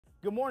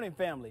Good morning,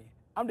 family.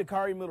 I'm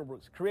Dakari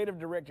Middlebrooks, Creative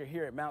Director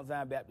here at Mount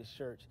Zion Baptist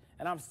Church,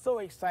 and I'm so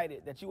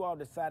excited that you all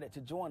decided to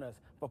join us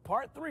for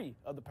part 3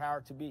 of The Power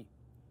to Be.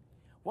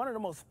 One of the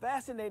most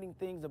fascinating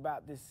things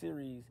about this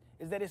series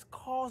is that it's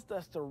caused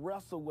us to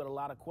wrestle with a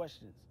lot of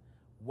questions.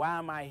 Why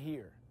am I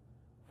here?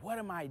 What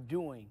am I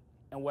doing?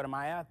 And what am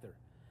I after?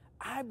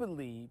 I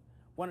believe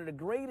one of the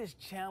greatest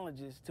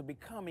challenges to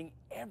becoming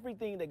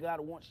everything that God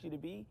wants you to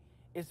be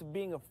is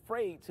being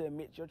afraid to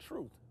admit your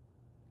truth.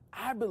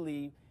 I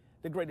believe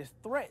the greatest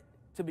threat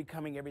to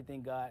becoming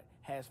everything God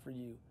has for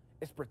you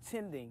is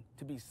pretending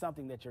to be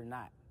something that you're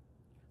not.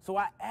 So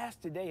I ask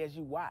today as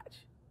you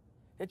watch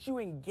that you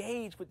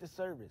engage with the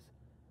service.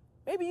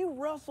 Maybe you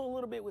wrestle a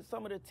little bit with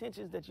some of the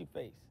tensions that you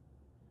face,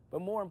 but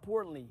more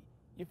importantly,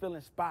 you feel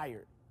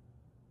inspired.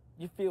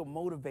 You feel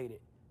motivated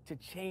to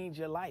change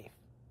your life.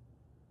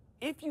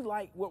 If you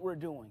like what we're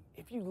doing,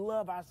 if you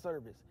love our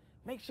service,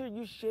 make sure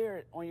you share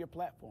it on your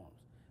platforms.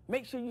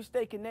 Make sure you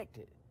stay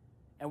connected,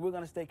 and we're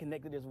going to stay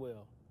connected as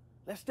well.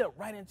 Let's step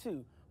right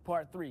into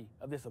part 3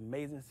 of this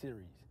amazing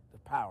series, The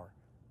Power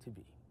to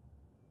Be.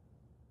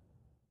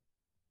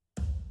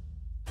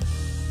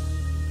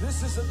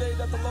 This is the day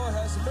that the Lord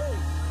has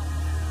made.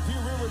 We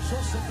will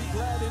rejoice and be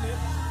glad in it.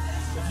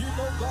 If you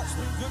know God's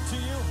been good to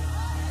you,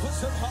 put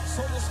some hearts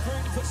on the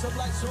screen, put some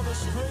lights on the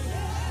screen,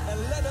 and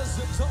let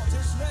us exalt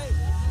His name.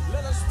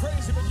 Let us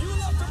praise Him. And you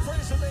love to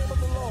praise the name of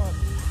the Lord.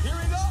 Here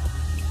we go.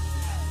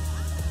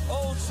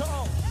 Old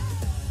song.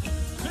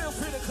 Feel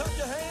free to clap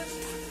your hands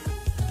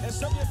and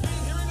stomp your feet.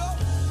 Here we go.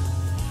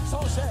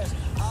 Song says,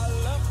 I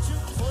love to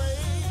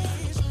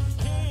praise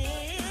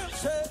Him.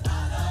 Say,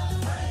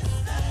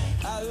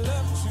 I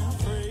love to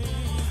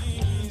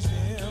praise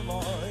Him.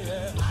 Oh,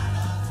 yeah.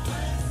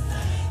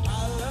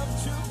 I love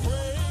to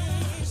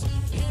praise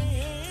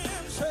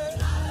Him. Say,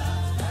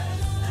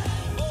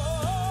 oh,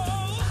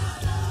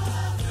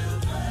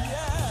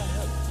 yeah.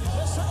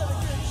 Let's sing it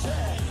again.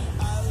 Say,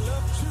 I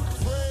love to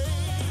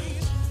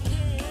praise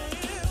Him.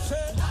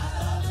 Say,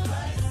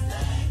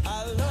 I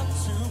love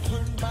to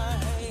put my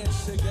hands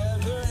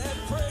together and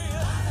pray.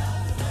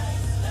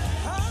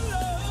 I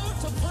love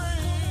to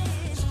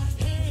praise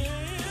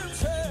Him.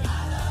 Say,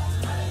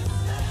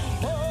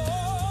 oh,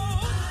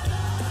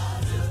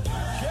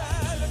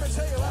 yeah, let me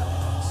tell you what.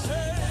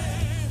 Say,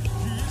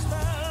 He's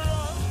my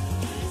rock.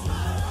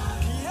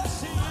 Yes,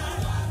 He is.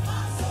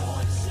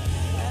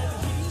 And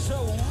He's a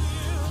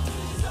wheel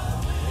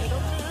in the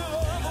middle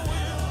of a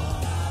wheel.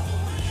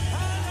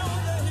 I know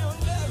that He'll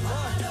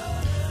never,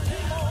 He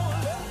won't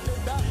let me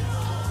down.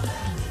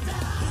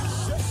 He's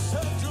just a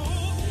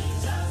jewel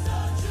that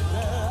I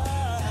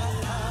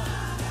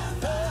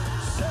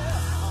say,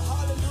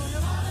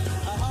 hallelujah,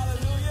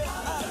 hallelujah,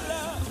 I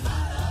love.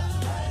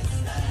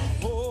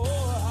 Oh,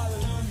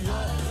 hallelujah,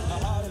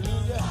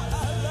 hallelujah,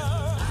 I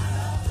love.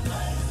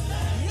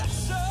 Yes,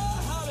 sir,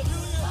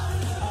 hallelujah,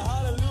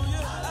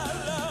 hallelujah, I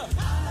love.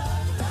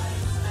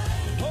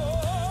 Oh,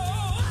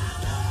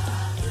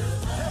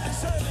 let me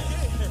say it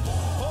again.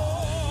 Oh,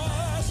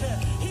 I said,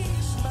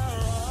 He's my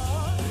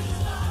rock.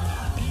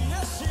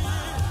 Yes, He is.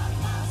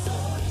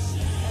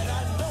 And I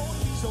know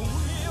He's a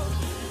wheel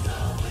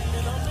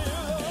in the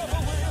middle of a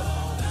wheel.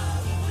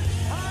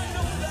 I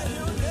know that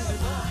He'll never,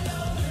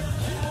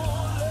 He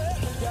won't let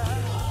me down.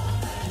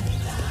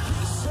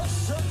 He's such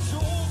a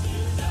jewel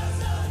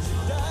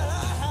that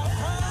I have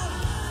found.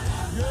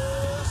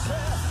 Yes,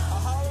 sir.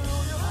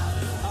 Hallelujah,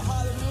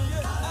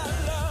 hallelujah, I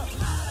love.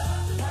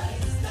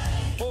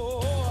 Oh,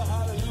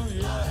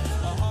 hallelujah,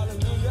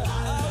 hallelujah, I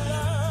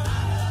love.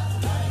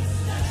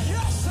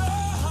 Yes, sir.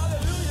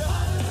 Hallelujah,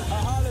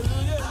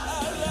 hallelujah,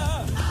 I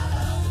love.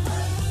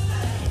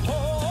 Oh,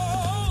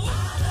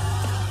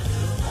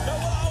 now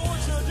what I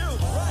want you to do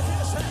right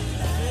here, say,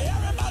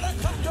 everybody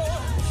clap your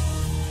hands.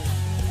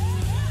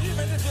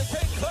 Even if you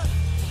can't clap,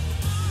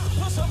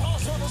 put some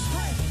hearts on the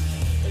screen.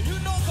 If you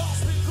know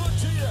God's been good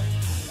to you,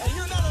 and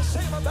you're not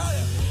ashamed about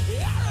it,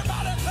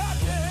 everybody clap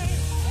your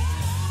hands.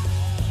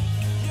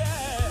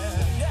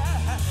 Yeah,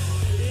 yeah.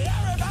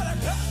 Everybody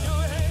clap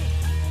your hands.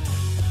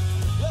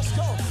 Let's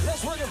go.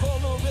 Let's work it for a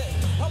little bit.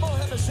 Come on,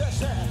 have a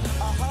session.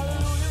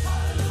 Hallelujah.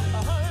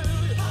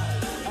 Hallelujah.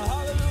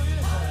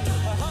 Hallelujah.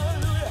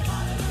 Hallelujah.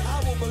 I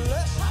will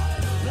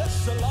bless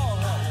the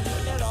Lord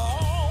at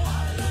all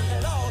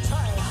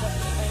times.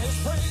 And His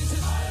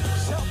praises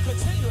shall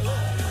continually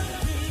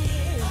be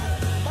in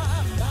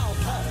my mouth.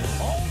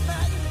 Oh,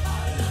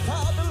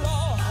 magnify the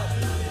Lord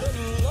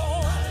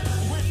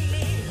with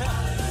me.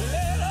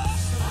 Let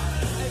us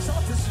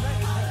exalt His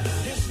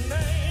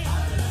name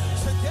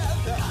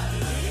together.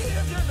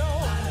 If you know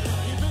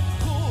He's been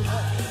good,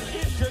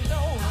 if you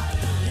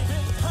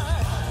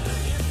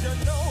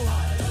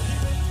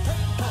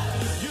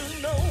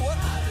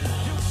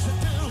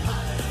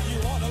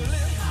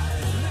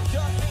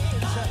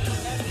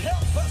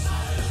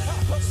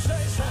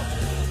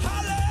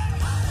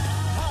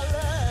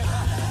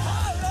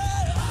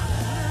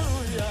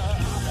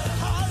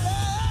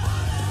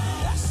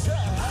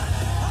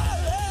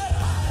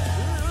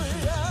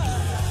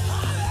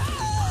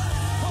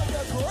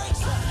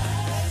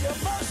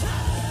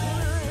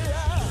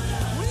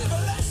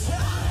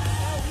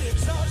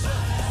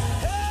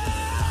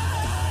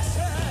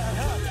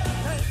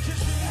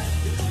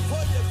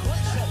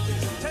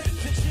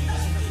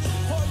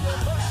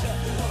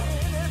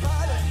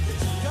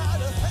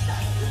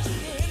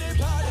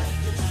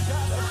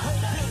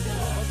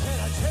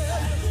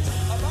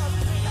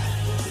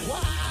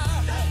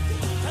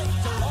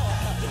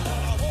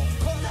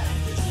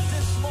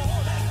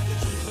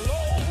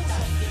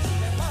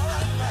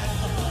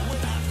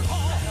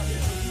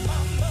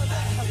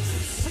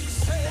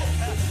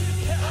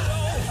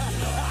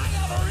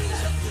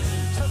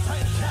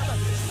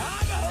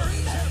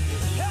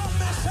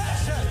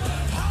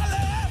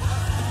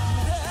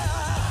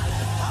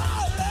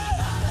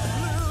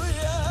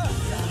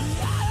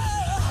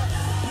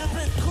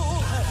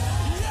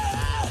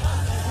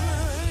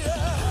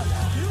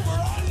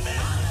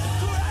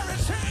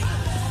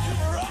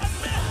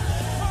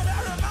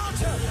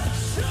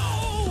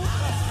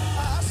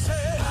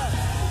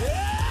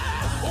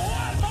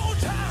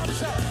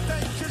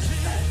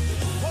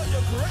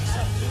grace.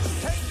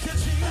 Thank you,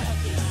 Jesus,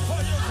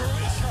 for your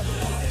grace.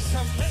 It's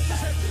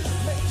amazing,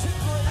 amazing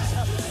grace.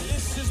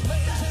 It's just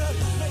amazing,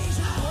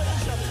 amazing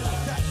grace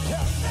that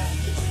kept me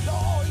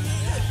all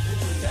year.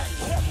 That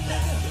kept me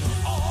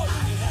all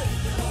year.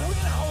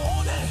 When I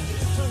wanted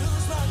to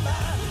lose my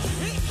mind,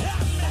 it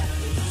kept me.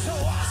 So I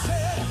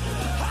said,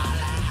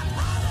 hallelujah,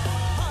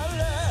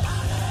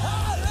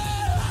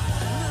 hallelujah,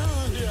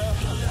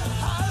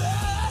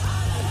 hallelujah.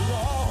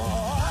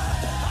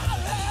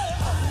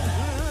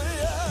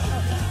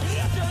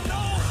 If you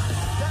know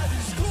that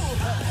He's good,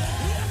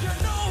 if you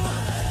know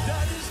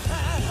that He's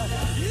kind,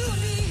 you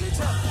need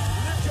to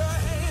lift your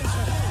hands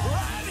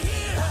right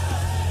here.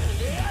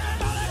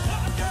 Everybody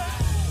clap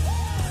your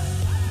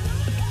hands.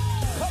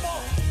 Come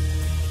on.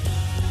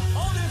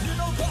 Only if you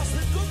know God's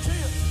been good to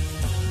you.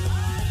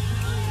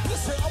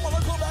 Listen, I want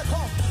to go back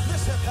home.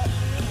 Listen,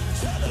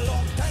 tell the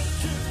Lord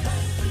thank you.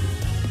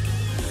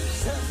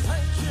 Say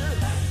thank you.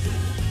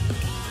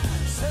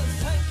 Say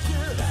thank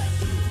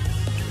you.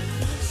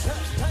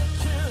 Say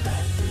thank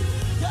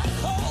you. Got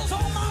clothes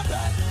on my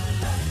back,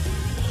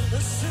 the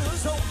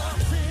shoes on my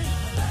feet,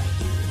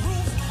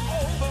 roof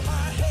over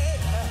my head.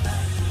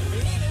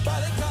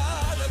 Anybody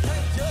got to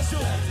thank you?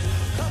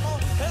 Come on,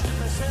 help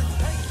me say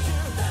thank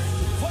you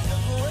for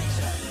your grace.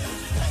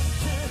 Thank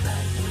you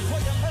for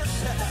your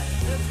mercy.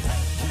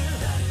 Thank you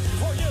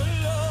for your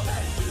love.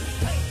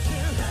 Thank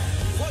you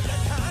for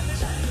your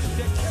kindness.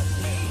 You kept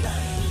me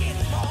in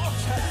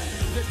March.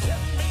 You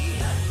kept me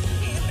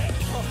in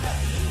April.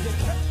 You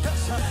kept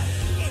us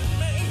in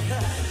May,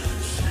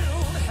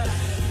 June,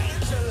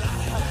 and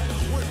July.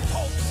 When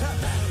folks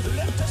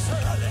left us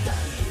early,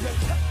 you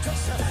kept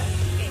us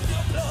in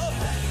your blood.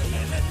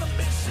 And in the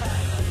midst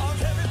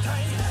of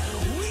everything,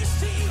 we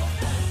still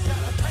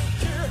gotta thank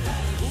you.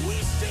 We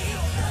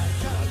still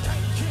gotta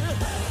thank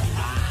you.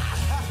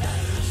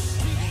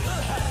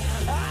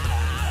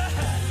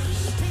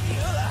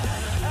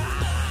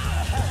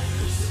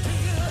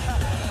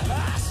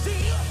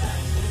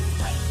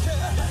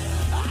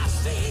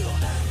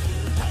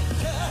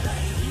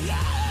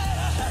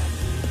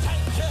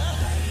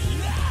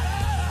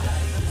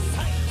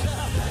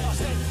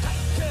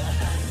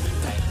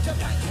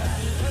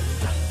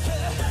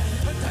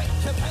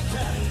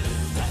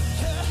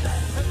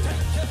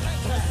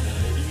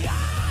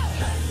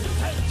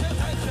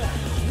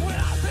 When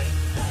I think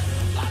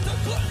of the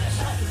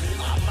goodness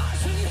of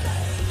mercy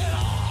and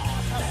all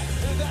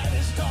that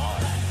is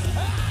gone,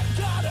 I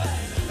gotta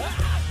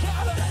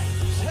tell them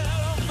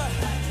thank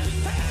you,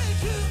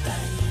 thank you,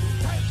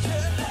 thank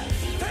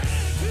you,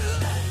 thank you,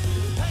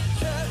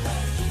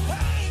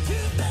 thank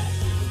you,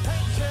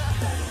 thank you.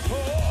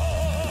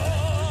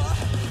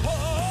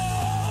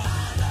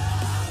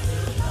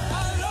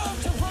 I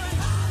love to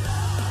praise.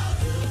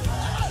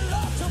 I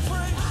love to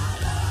praise.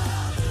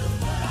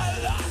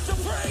 I love to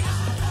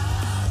praise.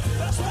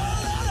 That's what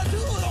I love to do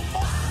the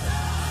most.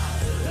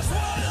 That's what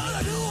I love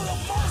to do the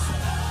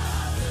most.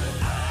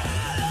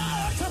 I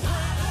love to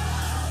praise.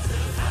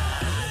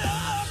 I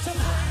love to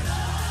praise.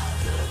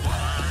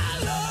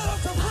 I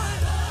love to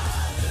praise.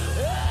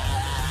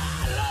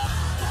 I love.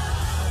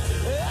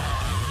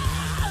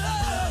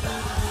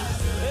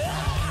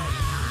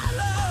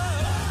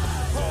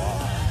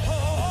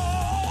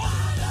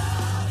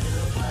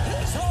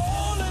 His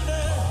holy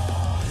name.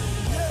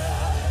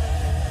 Yeah.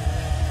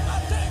 I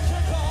thank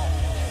you, God.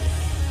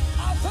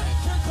 I thank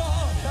you,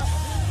 God.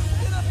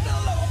 In the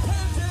middle of a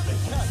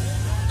pandemic,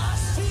 I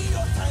see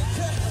you. Thank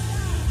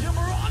you. You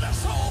brought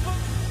us over.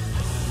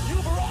 You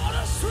brought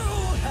us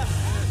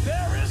through.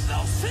 There is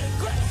no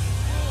secret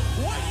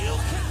what you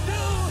can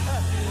do.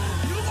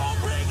 You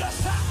gonna bring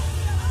us out.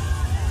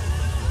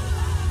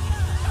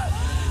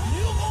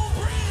 You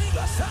gonna bring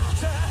us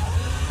out.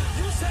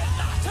 You said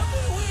not to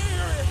be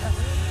weary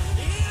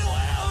in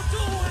well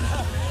doing,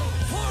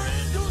 for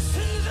in due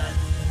season.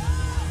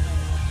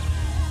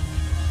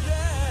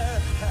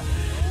 Yeah,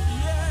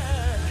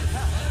 yeah,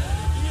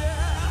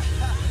 yeah.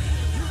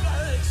 You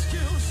got an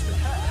excuse.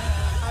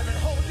 I've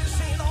been holding this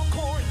in on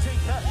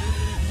quarantine.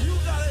 You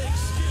got an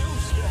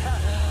excuse.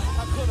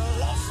 I could have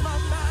lost my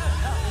mind.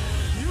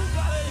 You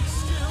got an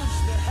excuse.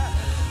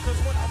 Because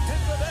when I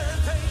think of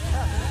everything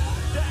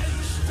that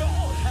you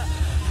stole,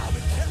 how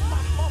we kept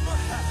my mama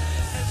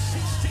and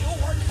she's still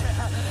working.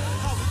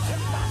 How we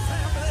kept my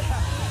family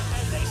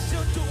and they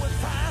still doing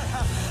fine.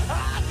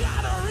 I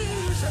got a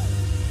reason.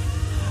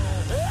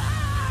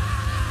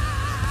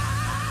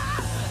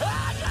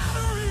 I got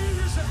a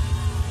reason.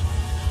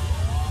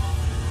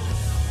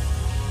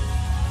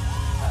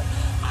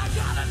 I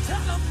gotta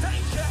tell them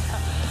thank you.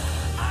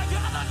 I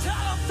gotta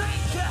tell them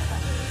thank you.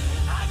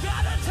 I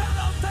gotta tell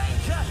them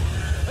thank you.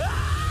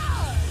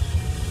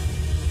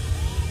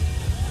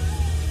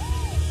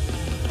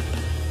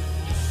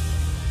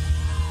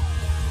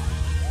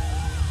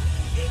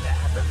 In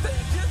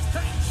everything, give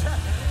thanks.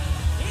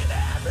 In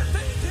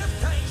everything, give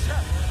thanks.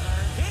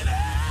 In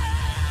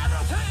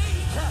everything.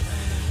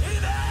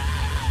 In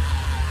everything.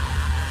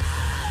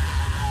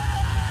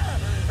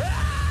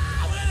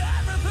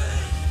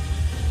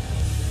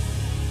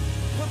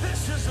 For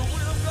this is the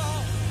will of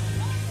God.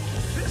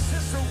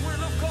 this is the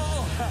will of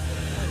God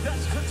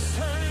that's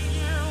concerning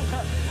you.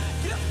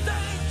 Give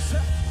thanks.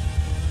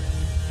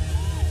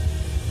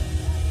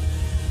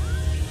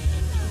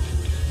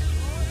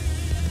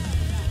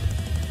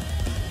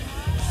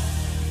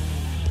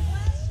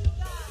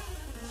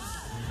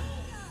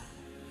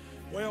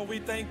 Well, we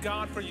thank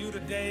God for you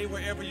today,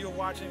 wherever you're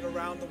watching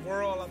around the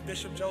world. I'm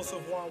Bishop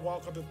Joseph Warren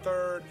Walker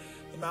III,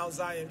 the Mount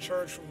Zion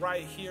Church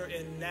right here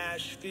in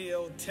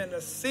Nashville,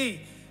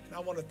 Tennessee. And I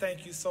want to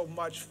thank you so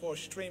much for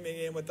streaming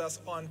in with us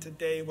on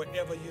today,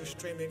 wherever you're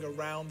streaming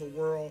around the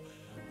world.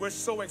 We're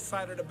so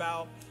excited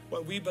about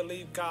what we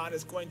believe God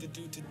is going to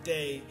do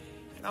today.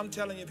 And I'm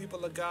telling you,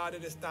 people of God,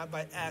 it is not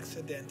by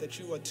accident that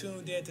you are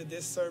tuned into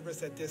this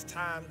service at this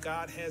time.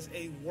 God has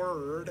a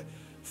word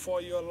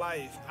for your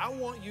life. I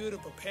want you to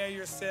prepare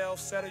yourself,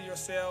 settle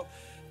yourself,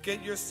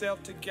 get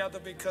yourself together,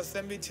 because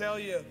let me tell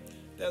you,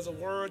 there's a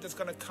word that's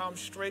going to come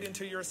straight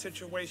into your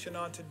situation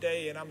on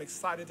today, and I'm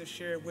excited to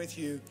share it with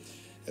you.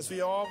 As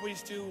we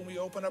always do when we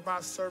open up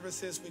our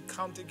services, we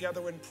come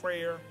together in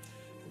prayer.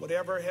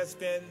 Whatever has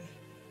been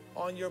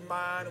on your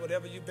mind,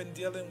 whatever you've been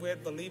dealing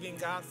with, believing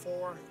God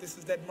for, this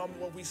is that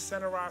moment where we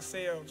center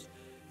ourselves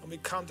and we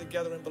come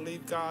together and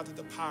believe God through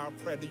the power of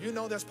prayer. Do you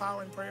know there's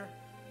power in prayer?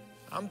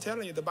 I'm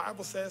telling you, the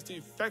Bible says the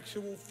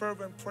effectual,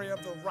 fervent prayer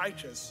of the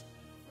righteous,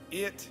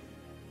 it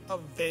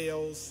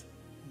avails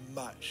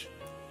much.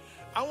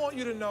 I want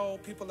you to know,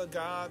 people of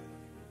God,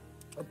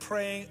 are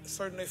praying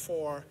certainly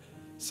for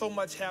so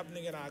much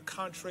happening in our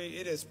country.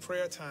 It is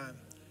prayer time.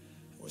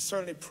 We're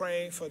certainly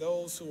praying for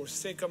those who are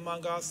sick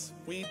among us.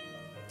 We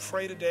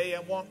pray today. I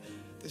want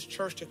this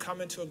church to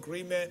come into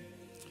agreement.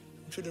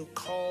 I want you to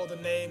call the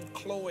name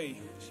Chloe.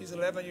 She's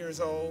 11 years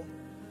old,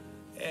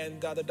 and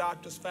the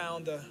doctors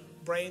found a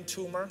brain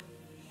tumor,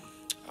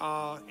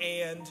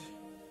 and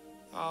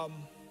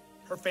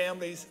her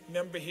family's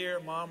member here,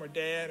 mom or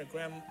dad, or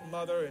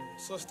grandmother and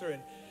sister,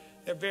 and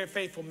they're very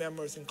faithful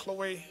members. And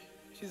Chloe,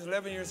 she's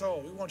 11 years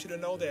old. We want you to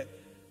know that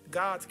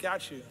God's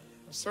got you.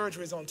 The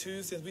surgery is on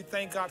Tuesday, and we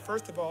thank God,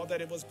 first of all,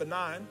 that it was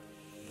benign.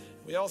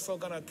 We also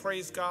going to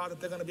praise God that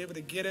they're going to be able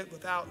to get it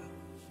without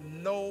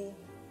no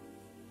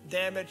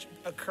damage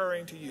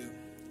occurring to you.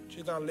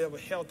 You're going to live a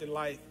healthy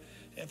life.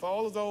 And for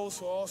all of those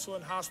who are also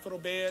in hospital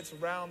beds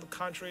around the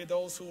country,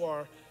 those who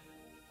are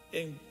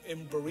in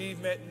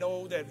bereavement,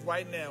 know that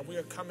right now we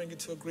are coming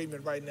into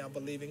agreement right now,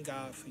 believing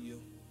God for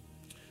you.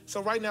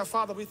 So right now,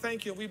 Father, we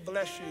thank you and we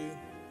bless you.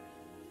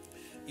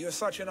 You're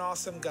such an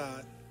awesome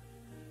God.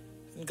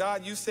 And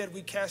God, you said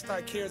we cast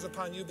our cares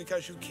upon you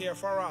because you care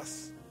for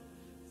us.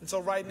 And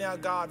so right now,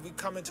 God, we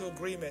come into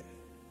agreement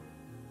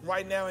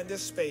right now in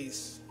this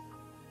space,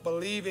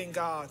 believing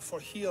God for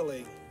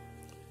healing,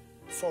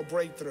 for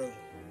breakthrough.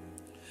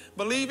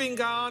 Believing,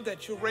 God,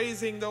 that you're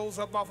raising those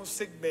up off of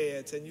sick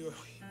beds and you're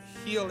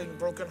healing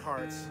broken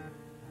hearts.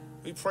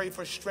 We pray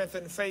for strength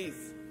and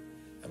faith.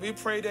 And we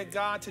pray that,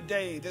 God,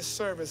 today this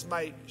service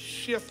might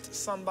shift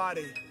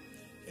somebody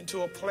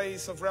into a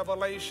place of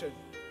revelation.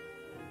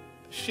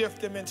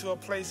 Shift them into a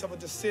place of a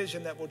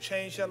decision that will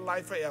change their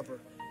life forever.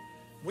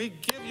 We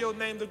give your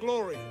name the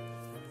glory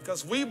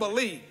because we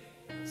believe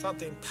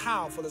something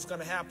powerful is going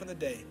to happen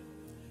today.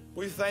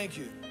 We thank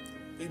you.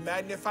 We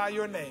magnify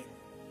your name.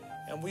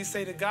 And we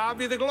say to God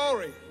be the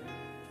glory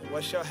for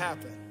what shall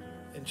happen.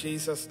 In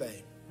Jesus'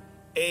 name,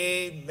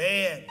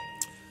 amen.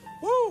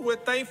 Woo, we're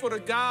thankful to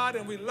God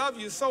and we love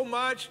you so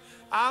much.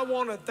 I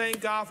want to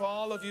thank God for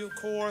all of you, of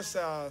course,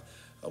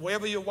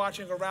 wherever you're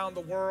watching around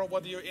the world,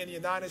 whether you're in the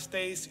United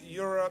States,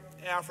 Europe,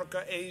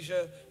 Africa,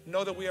 Asia,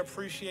 know that we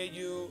appreciate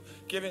you.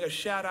 Giving a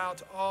shout out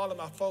to all of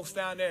my folks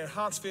down there in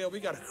Huntsville. We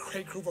got a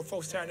great group of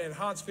folks down there in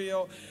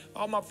Huntsville.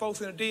 All my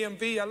folks in the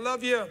DMV, I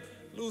love you.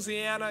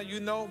 Louisiana, you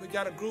know, we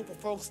got a group of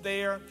folks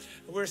there.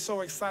 And we're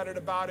so excited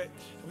about it.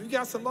 And we've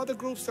got some other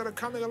groups that are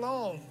coming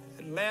along.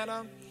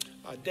 Atlanta,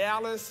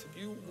 Dallas.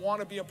 If you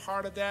want to be a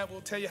part of that,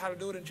 we'll tell you how to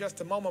do it in just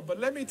a moment. But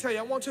let me tell you,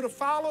 I want you to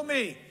follow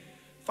me.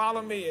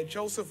 Follow me at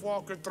Joseph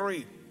Walker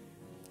 3.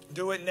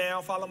 Do it now.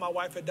 Follow my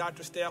wife at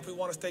Dr. Steph. We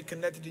want to stay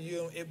connected to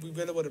you. We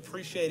really would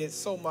appreciate it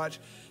so much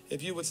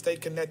if you would stay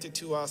connected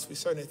to us. We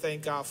certainly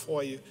thank God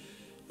for you.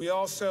 We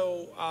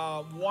also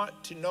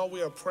want to know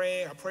we are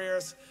praying. Our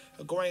prayers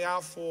are going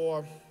out for,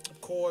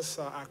 of course,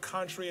 our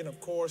country and,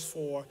 of course,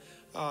 for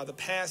the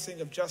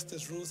passing of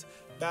Justice Ruth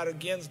Bader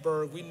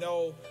Ginsburg. We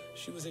know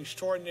she was an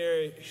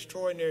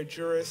extraordinary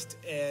jurist,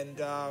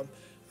 and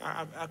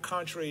our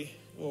country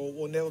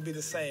will never be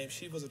the same.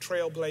 She was a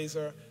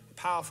trailblazer, a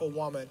powerful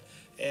woman,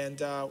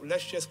 and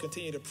let's just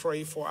continue to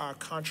pray for our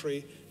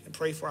country and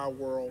pray for our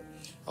world.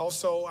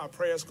 Also, our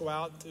prayers go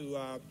out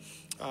to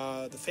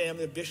the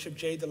family of Bishop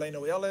J.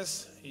 Delano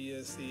Ellis. He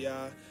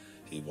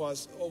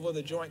was over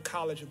the Joint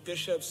College of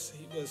Bishops.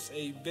 He was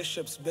a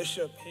bishop's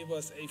bishop. He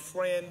was a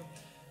friend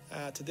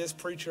to this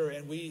preacher,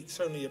 and we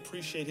certainly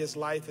appreciate his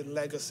life and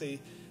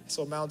legacy.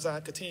 So Mount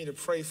Zion, continue to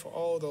pray for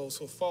all those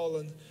who have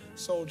fallen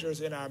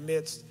soldiers in our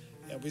midst,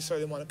 and we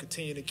certainly want to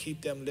continue to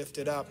keep them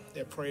lifted up,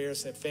 their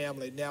prayers, their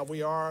family. Now,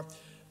 we are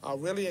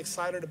really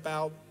excited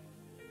about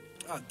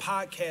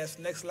podcast,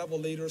 Next Level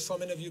Leaders. So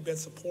many of you have been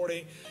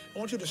supporting. I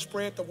want you to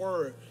spread the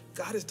word.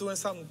 God is doing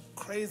something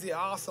crazy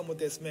awesome with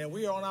this, man.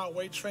 We are on our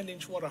way trending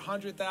toward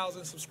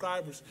 100,000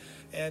 subscribers,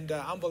 and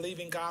I'm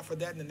believing God for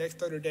that in the next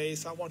 30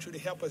 days. So I want you to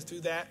help us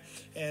do that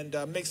and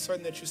make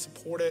certain that you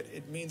support it.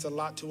 It means a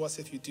lot to us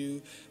if you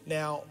do.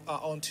 Now,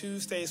 on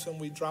Tuesdays when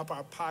we drop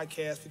our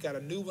podcast, we got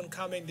a new one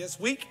coming this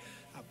week.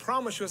 I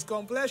promise you it's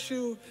going to bless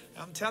you.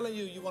 I'm telling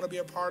you, you want to be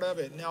a part of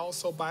it. Now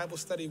also Bible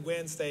Study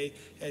Wednesday.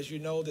 As you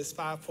know, this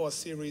 5-part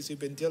series we've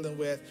been dealing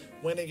with,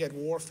 Winning at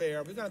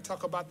Warfare. We're going to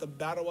talk about the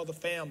battle of the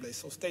family.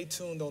 So stay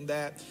tuned on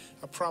that.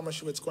 I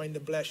promise you it's going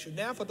to bless you.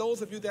 Now for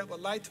those of you that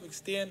would like to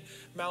extend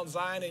Mount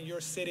Zion in your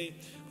city,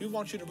 we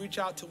want you to reach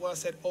out to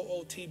us at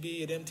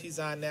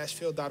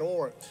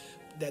ootb@mtzionnashville.org.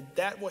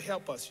 That will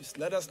help us. Just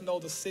let us know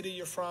the city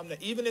you're from.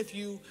 That even if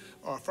you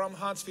are from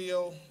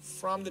Huntsville,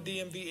 from the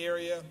DMV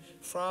area,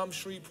 from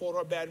Shreveport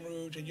or Baton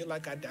Rouge, and you're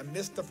like, I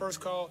missed the first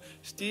call,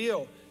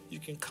 still, you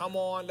can come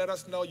on. Let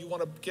us know you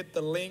want to get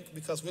the link,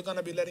 because we're going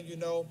to be letting you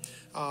know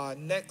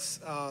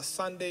next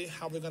Sunday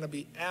how we're going to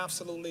be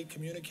absolutely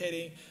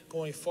communicating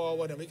going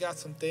forward. And we got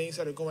some things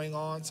that are going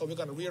on. So we're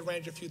going to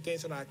rearrange a few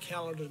things on our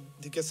calendar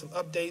to get some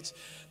updates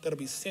that'll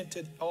be sent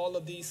to all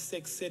of these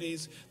 6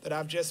 cities that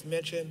I've just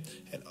mentioned,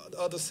 and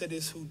other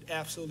cities who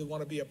absolutely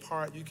want to be a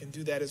part. You can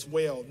do that as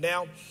well.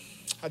 Now,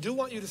 I do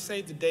want you to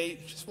save the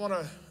date. Just want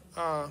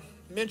to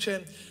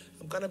mention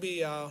I'm going to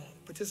be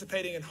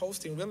participating and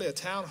hosting really a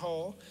town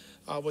hall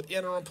with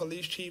Interim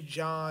Police Chief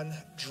John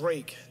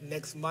Drake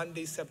next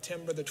Monday,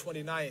 September the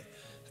 29th. I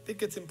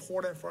think it's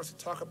important for us to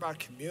talk about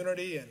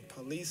community and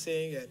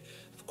policing. And,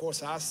 of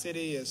course, our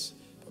city is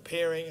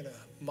preparing in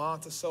a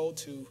month or so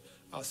to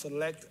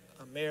select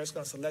a mayor is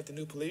going to select a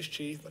new police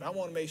chief. But I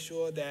want to make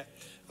sure that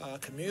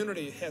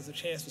community has a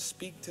chance to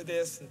speak to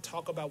this and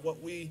talk about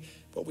what we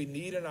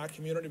need in our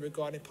community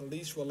regarding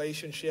police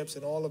relationships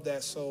and all of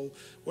that. So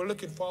we're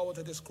looking forward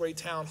to this great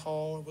town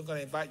hall. We're going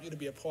to invite you to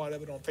be a part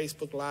of it on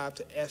Facebook Live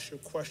to ask your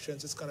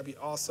questions. It's going to be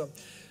awesome.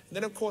 And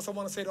then, of course, I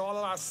want to say to all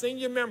of our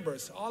senior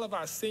members, all of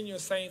our senior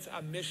saints,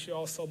 I miss you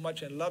all so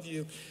much and love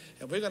you.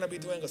 And we're going to be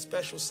doing a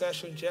special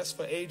session just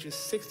for ages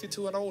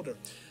 62 and older.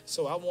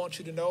 So I want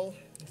you to know,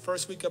 the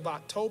first week of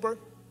October,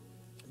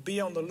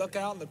 be on the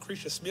lookout.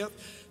 Lucretia Smith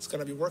is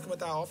going to be working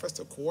with our office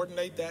to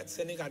coordinate that,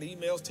 sending out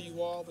emails to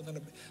you all. We're going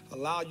to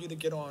allow you to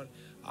get on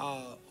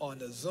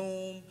the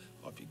Zoom,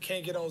 or if you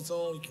can't get on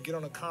Zoom, you can get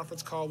on a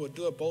conference call. We'll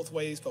do it both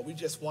ways, but we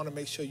just want to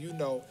make sure you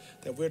know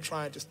that we're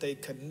trying to stay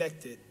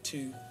connected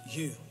to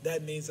you.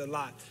 That means a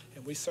lot,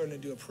 and we certainly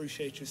do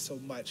appreciate you so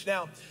much.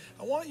 Now,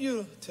 I want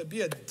you to be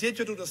a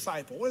digital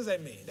disciple. What does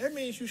that mean? That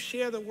means you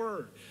share the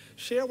word.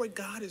 Share what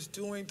God is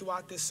doing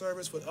throughout this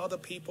service with other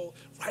people.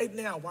 Right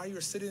now, while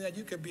you're sitting there,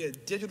 you can be a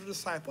digital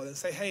disciple and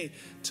say, hey,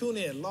 tune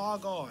in,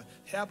 log on,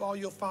 have all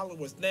your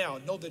followers now.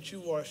 Know that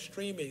you are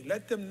streaming.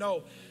 Let them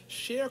know.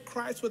 Share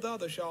Christ with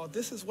others, y'all.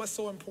 This is what's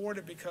so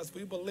important, because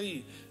we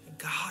believe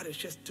God is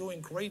just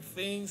doing great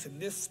things in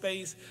this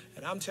space.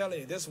 And I'm telling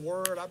you, this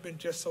word, I've been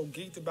just so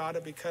geeked about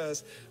it,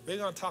 because we're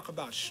going to talk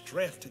about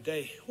strength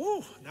today.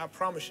 Woo! And I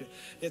promise you,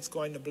 it's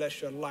going to bless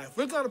your life.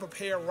 We're going to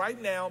prepare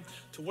right now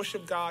to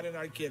worship God in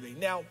our giving.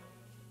 Now,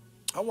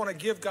 I want to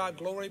give God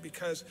glory,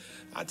 because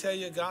I tell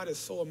you, God is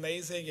so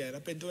amazing, and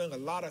I've been doing a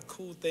lot of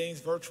cool things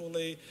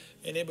virtually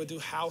and able to do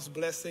house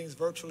blessings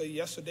virtually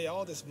yesterday,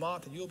 all this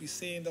month, and you'll be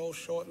seeing those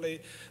shortly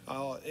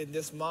in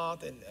this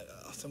month, and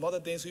some other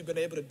things we've been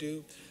able to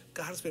do.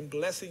 God has been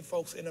blessing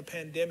folks in a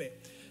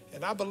pandemic,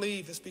 and I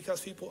believe it's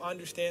because people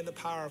understand the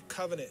power of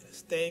covenant,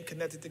 staying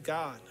connected to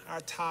God.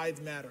 Our tithe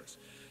matters,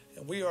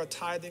 and we are a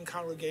tithing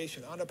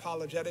congregation,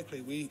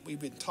 unapologetically. We've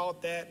been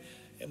taught that,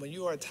 and when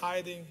you are a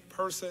tithing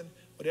person,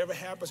 whatever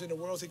happens in the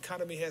world's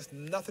economy has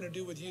nothing to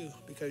do with you,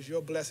 because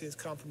your blessings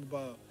come from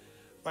above.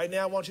 Right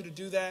now, I want you to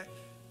do that,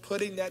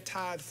 putting that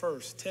tithe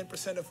first.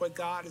 10% of what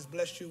God has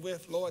blessed you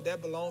with, Lord,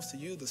 that belongs to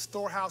you. The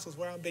storehouse is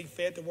where I'm being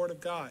fed the word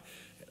of God.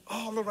 And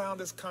all around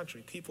this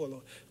country, people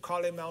are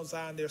calling Mount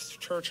Zion their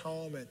church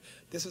home, and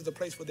this is the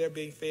place where they're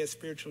being fed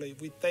spiritually.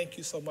 We thank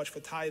you so much for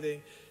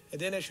tithing. And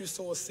then as you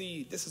sow a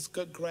seed, this is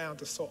good ground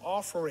to sow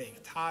offering,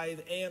 tithe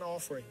and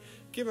offering.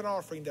 Give an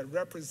offering that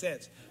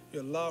represents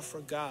your love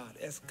for God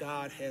as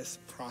God has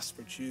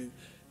prospered you.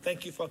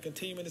 Thank you for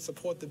continuing to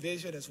support the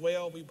vision as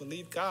well. We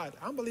believe God.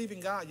 I'm believing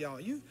God, y'all.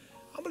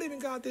 I'm believing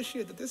God this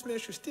year that this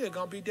ministry is still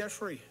going to be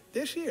debt-free.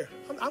 This year,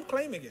 I'm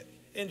claiming it.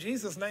 In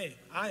Jesus' name,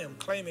 I am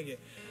claiming it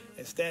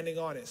and standing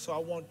on it. So I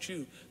want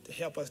you to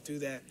help us do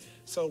that.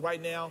 So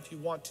right now, if you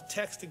want to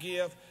text to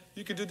give,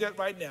 you can do that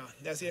right now.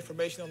 That's the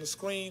information on the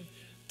screen.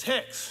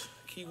 Text,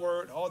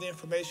 keyword, all the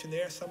information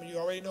there. Some of you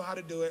already know how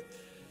to do it.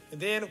 And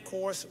then, of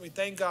course, we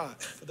thank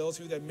God for those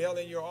of you that mail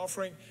in your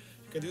offering.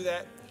 You can do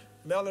that.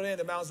 Mail it in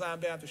to Mount Zion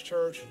Baptist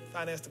Church,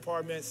 Finance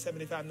Department,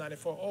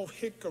 7594 Old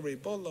Hickory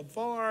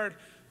Boulevard,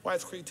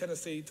 Whites Creek,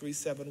 Tennessee,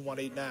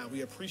 37189.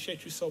 We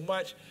appreciate you so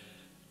much.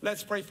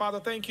 Let's pray.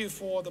 Father, thank you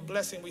for the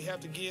blessing we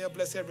have to give.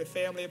 Bless every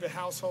family, every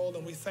household,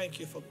 and we thank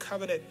you for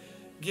covenant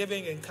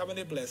giving and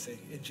covenant blessing.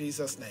 In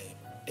Jesus' name,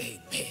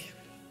 amen.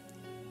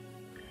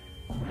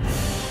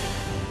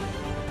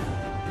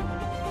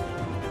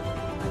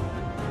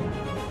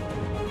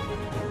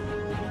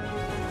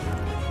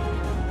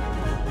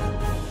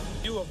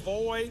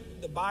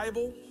 avoid the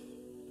Bible,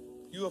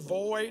 you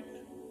avoid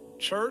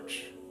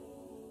church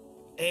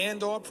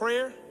and or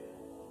prayer,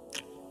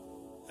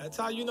 that's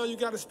how you know you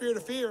got a spirit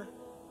of fear.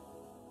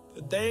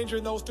 The danger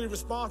in those three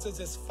responses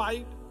is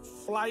fight,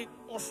 flight,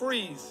 or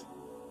freeze,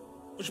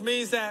 which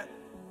means that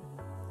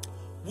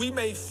we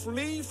may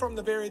flee from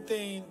the very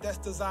thing that's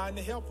designed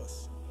to help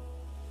us.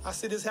 I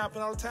see this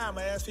happen all the time.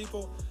 I ask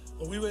people,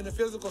 when we were in the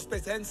physical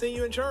space, I hadn't seen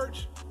you in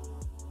church.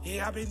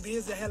 Yeah, I've been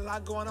busy. I had a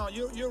lot going on.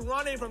 You're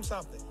running from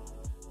something.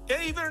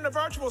 And even in the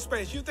virtual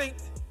space, you think,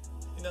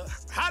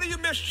 how do you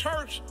miss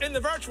church in the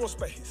virtual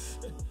space?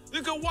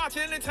 You can watch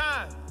it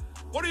anytime.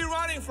 What are you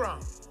running from?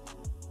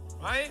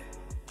 Right?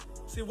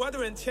 See,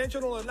 whether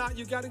intentional or not,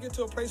 you got to get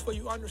to a place where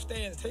you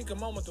understand. Take a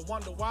moment to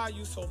wonder why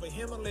you so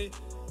vehemently,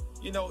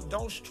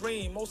 don't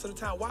stream most of the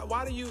time.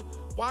 Why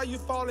are you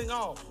falling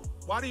off?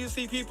 Why do you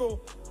see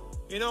people,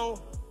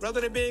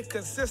 rather than being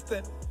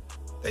consistent,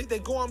 they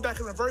going back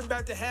and reverting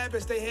back to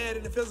habits they had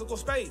in the physical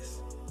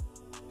space?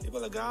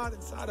 People of God,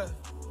 inside a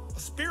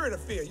spirit of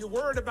fear. You're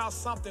worried about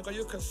something or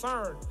you're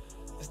concerned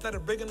instead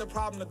of bringing the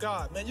problem to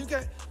God. Man, you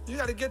got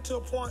to get to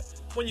a point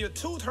when your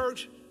tooth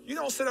hurts, you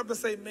don't sit up and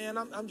say, man,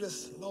 I'm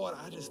just, Lord,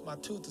 my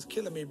tooth is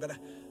killing me, but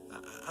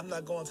I'm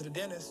not going to the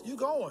dentist. You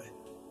going.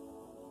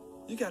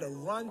 You got to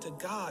run to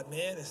God,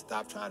 man, and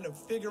stop trying to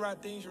figure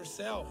out things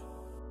yourself.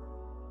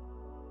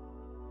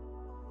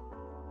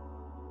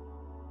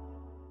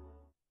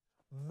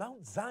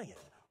 Mount Zion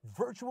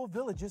virtual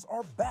villages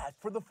are back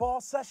for the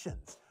fall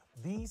sessions.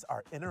 These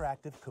are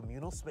interactive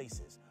communal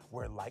spaces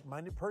where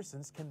like-minded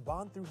persons can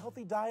bond through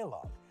healthy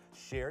dialogue,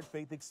 shared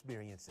faith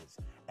experiences,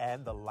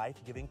 and the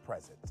life-giving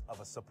presence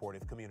of a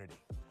supportive community.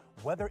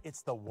 Whether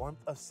it's the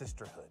warmth of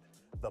sisterhood,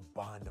 the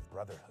bond of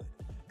brotherhood,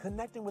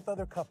 connecting with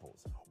other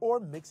couples, or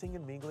mixing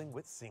and mingling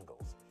with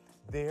singles,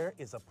 there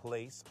is a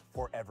place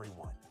for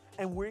everyone.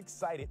 And we're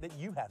excited that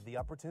you have the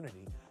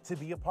opportunity to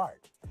be a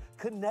part.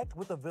 Connect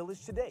with the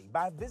village today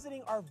by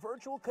visiting our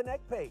virtual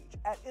connect page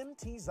at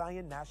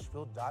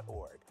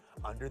mtzionnashville.org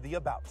under the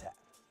About tab.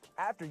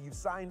 After you've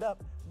signed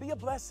up, be a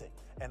blessing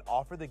and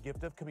offer the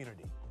gift of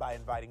community by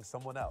inviting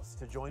someone else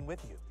to join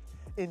with you.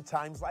 In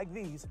times like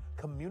these,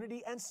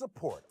 community and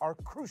support are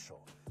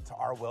crucial to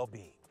our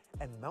well-being,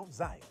 and Mount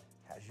Zion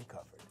has you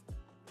covered.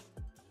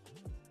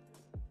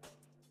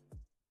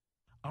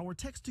 Our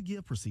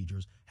text-to-give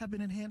procedures have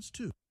been enhanced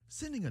too.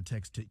 Sending a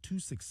text to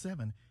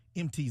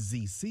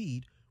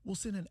 267-MTZ-SEED will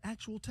send an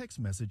actual text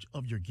message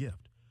of your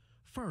gift.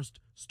 First,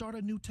 start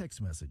a new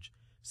text message,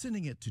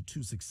 sending it to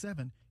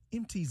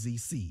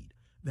 267-MTZ-SEED.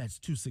 That's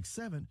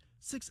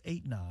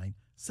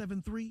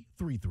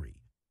 267-689-7333.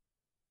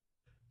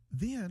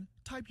 Then,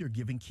 type your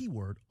giving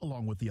keyword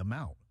along with the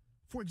amount.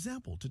 For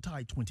example, to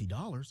tithe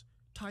 $20,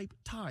 type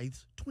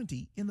tithes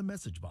 20 in the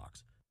message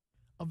box.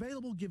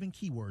 Available giving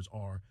keywords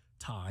are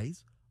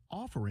tithes,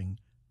 offering,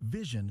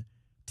 vision,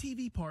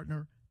 TV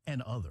partner,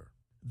 and other.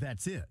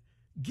 That's it.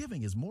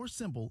 Giving is more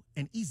simple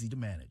and easy to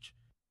manage.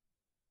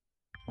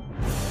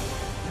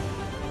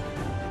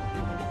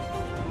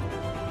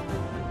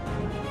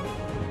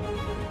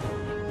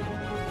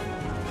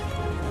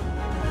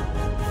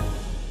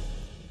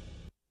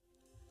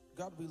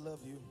 God, we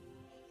love you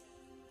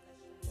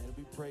and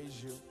we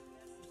praise you.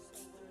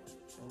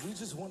 And we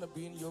just want to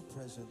be in your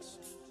presence.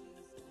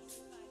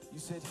 You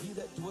said, he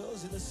that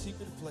dwells in the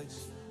secret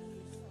place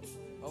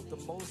of the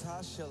Most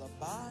High shall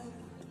abide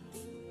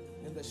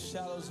in the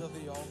shadows of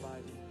the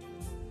Almighty.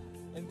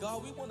 And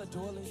God, we want to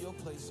dwell in your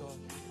place, Lord.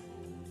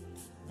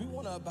 We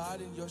want to abide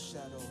in your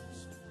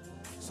shadows.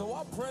 So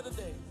our prayer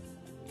today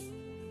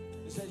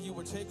is that you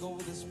would take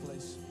over this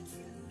place.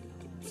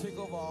 Take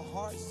over our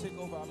hearts, take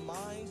over our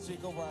minds,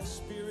 take over our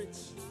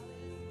spirits.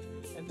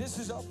 And this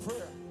is our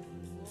prayer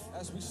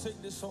as we sing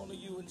this song to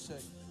you and say,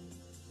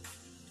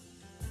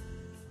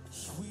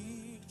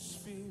 Sweet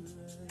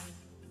Spirit,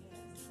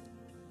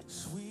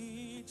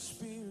 sweet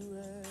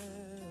Spirit,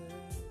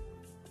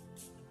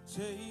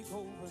 take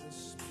over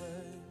this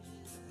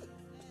place,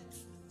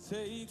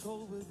 take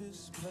over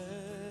this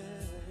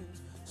place.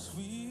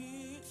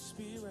 Sweet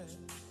Spirit,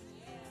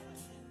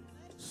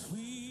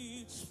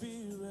 sweet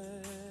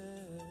Spirit,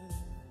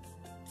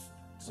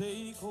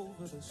 take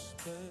over this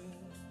place.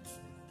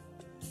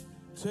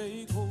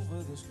 Take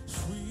over this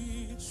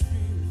sweet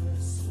spirit,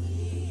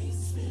 sweet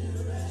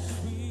spirit,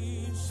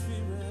 sweet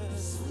spirit,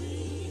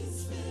 sweet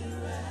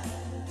spirit.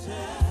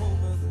 Take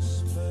over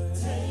this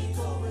place. Take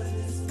over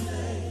this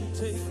place.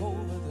 Take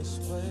over this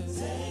place.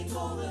 Take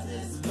over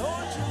this place.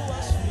 Lord, you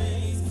wash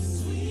me.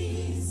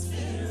 Sweet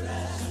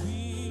spirit,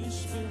 sweet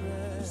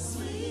spirit,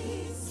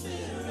 sweet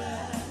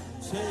spirit.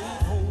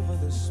 Take over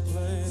this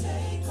place.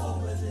 Take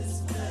over this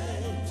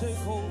place.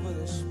 Take over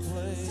this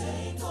place.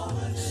 Take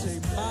over this place. Say,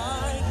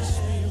 mighty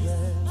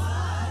spirit,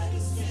 mighty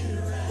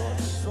spirit, Lord,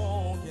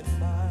 strong and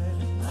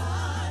mighty,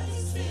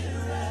 mighty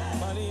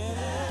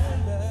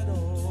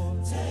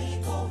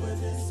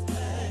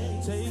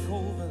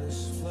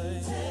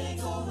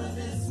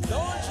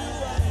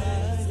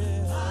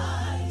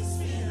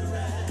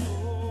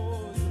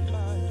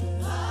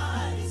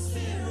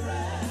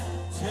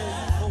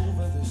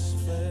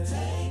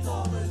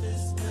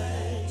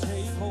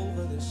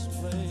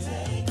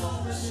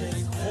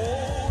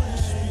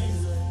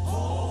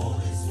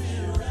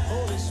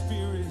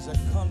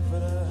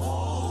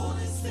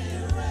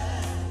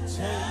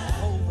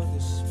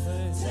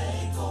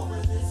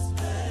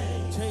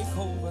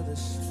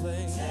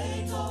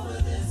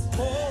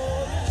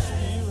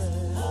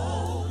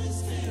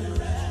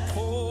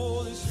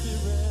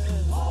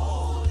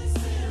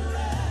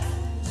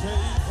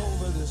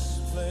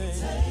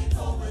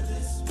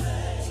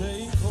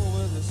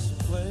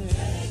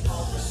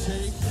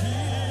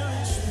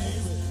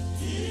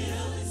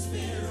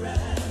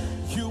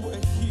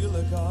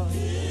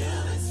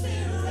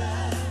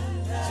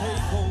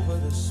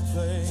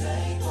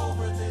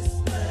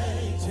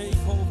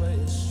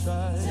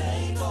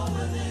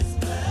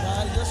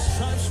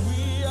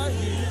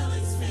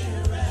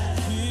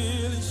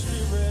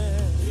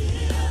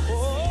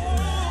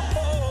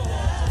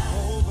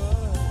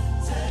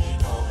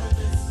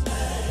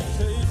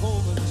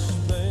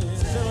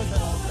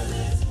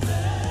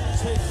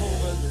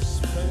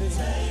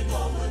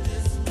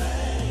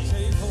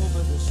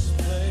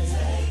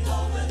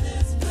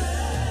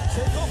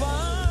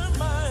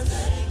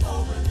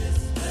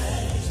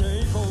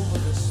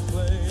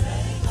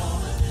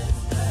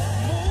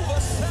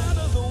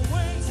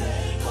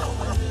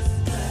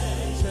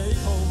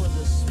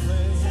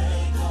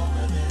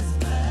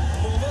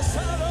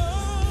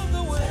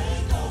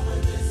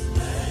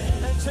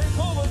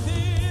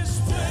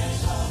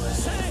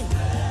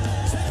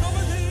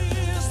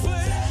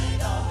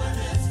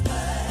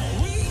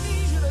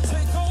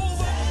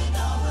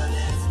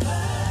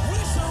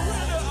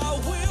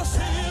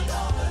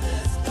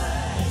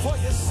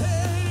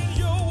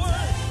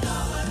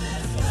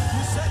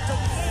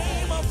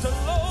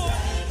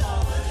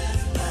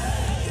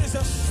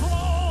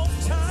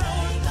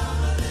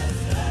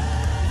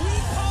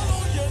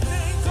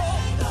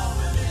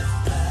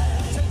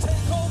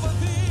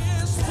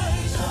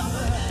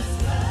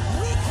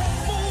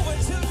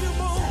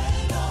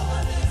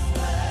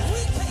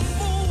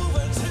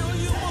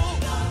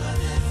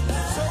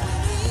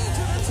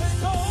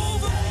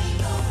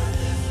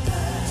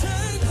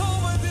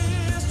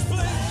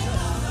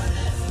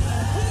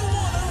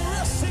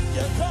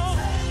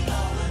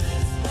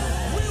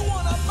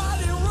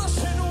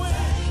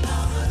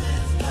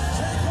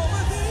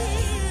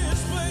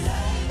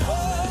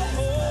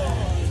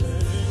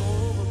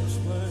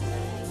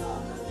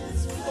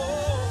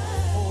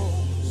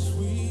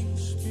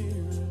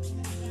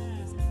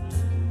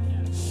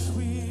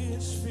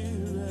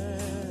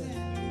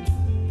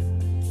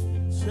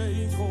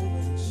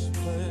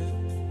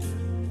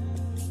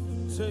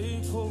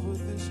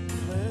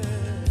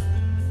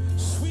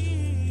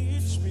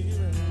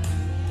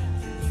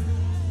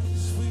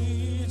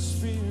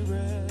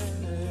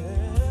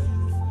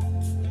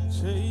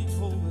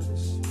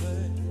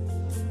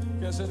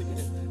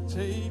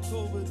Take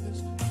over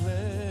this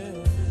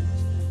place.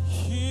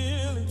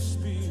 Healing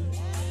Spirit.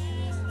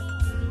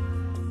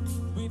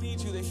 We need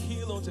you to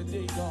heal on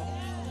today, God.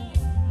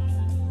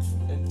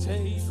 And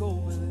take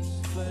over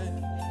this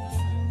place.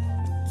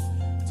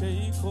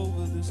 Take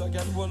over this. I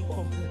got one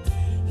more.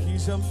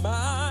 He's a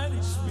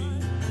mighty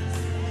Spirit.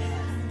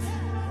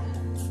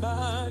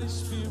 Mighty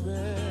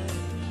Spirit.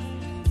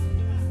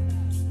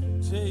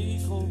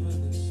 Take over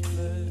this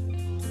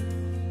place.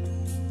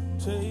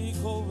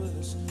 Take over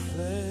this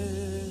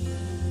place.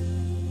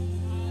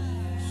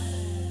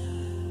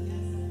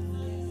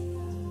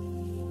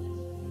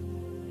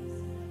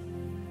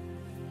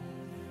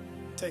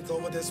 Take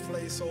over this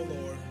place, O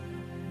Lord.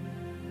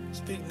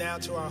 Speak now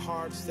to our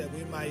hearts that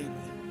we might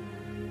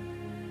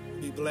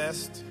be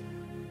blessed.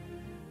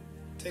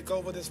 Take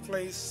over this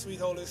place, sweet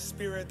Holy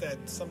Spirit, that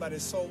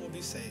somebody's soul will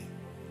be saved.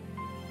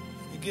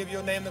 We give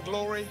your name the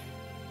glory.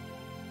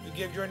 We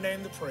give your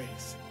name the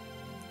praise.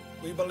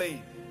 We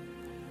believe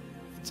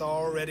it's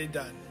already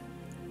done.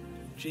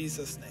 In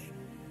Jesus' name,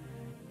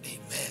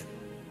 amen.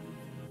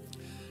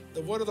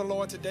 The word of the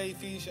Lord today,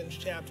 Ephesians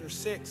chapter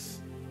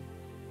 6,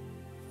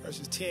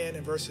 verses 10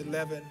 and verse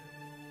 11.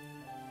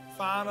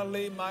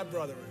 Finally, my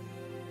brethren,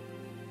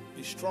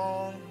 be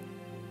strong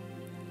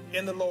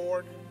in the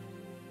Lord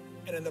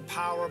and in the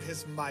power of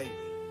his might.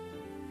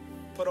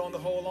 Put on the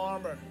whole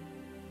armor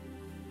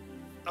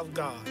of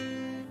God,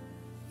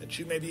 that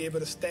you may be able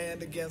to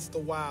stand against the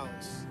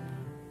wiles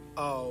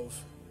of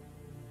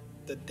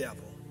the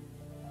devil.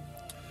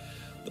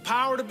 The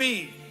power to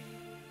be.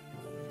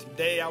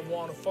 Today I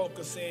want to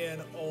focus in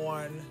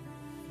on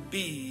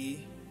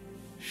be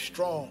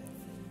strong.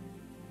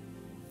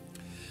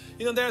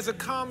 You know, there's a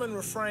common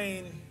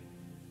refrain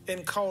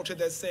in culture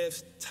that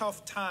says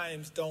tough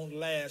times don't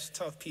last,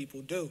 tough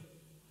people do.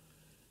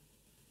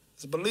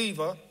 As a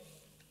believer,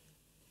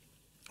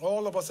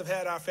 all of us have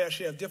had our fair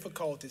share of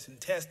difficulties and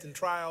tests and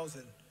trials,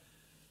 and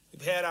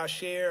we've had our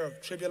share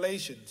of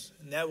tribulations.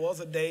 And there was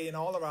a day in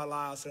all of our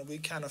lives that we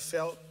kind of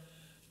felt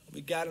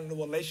we got into a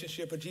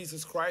relationship with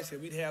Jesus Christ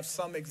that we'd have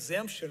some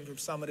exemption from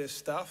some of this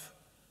stuff.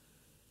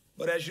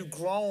 But as you've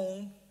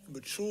grown and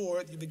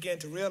matured, you begin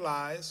to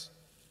realize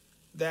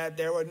that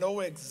there are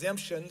no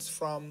exemptions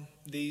from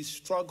these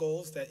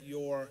struggles, that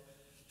your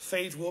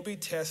faith will be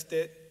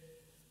tested,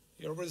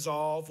 your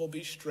resolve will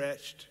be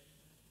stretched,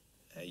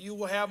 and you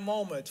will have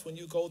moments when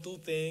you go through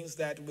things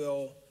that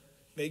will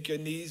make your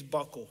knees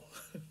buckle.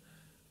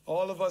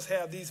 All of us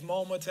have these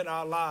moments in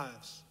our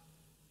lives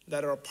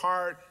that are a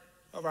part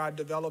of our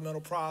developmental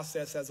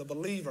process as a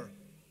believer.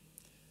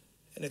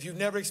 And if you've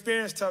never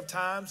experienced tough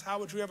times, how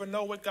would you ever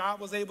know what God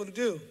was able to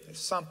do? There's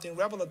something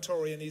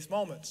revelatory in these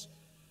moments.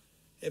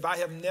 If I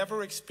have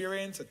never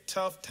experienced a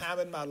tough time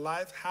in my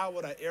life, how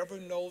would I ever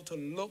know to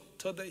look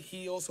to the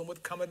hills and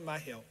what cometh my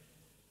help?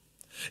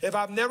 If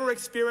I've never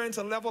experienced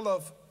a level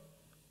of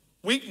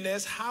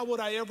weakness, how would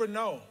I ever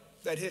know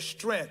that his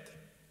strength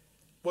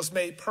was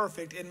made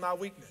perfect in my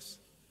weakness?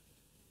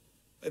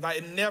 If I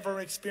had never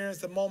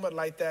experienced a moment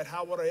like that,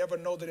 how would I ever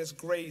know that his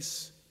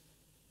grace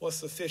was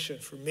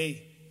sufficient for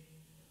me?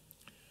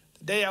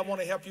 Today, I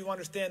want to help you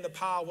understand the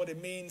power of what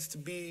it means to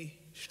be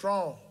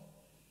strong.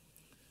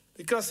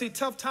 Because, see,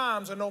 tough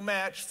times are no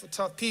match for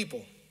tough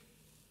people.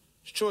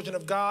 As children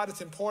of God,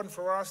 it's important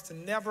for us to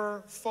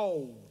never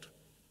fold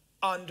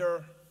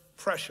under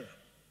pressure.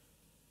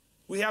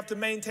 We have to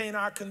maintain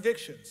our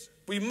convictions.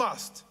 We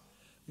must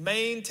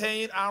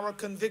maintain our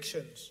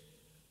convictions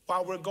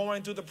while we're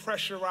going through the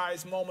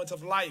pressurized moments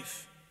of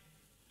life.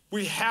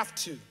 We have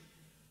to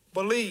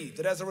believe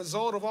that as a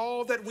result of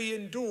all that we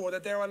endure,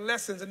 that there are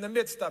lessons in the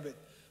midst of it.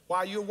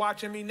 While you're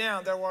watching me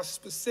now, there are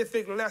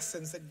specific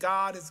lessons that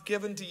God has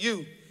given to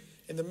you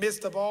in the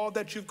midst of all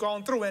that you've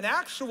gone through. And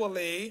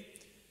actually,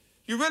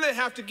 you really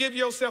have to give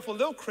yourself a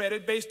little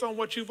credit based on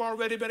what you've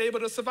already been able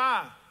to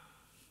survive.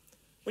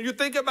 When you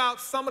think about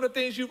some of the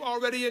things you've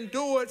already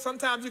endured,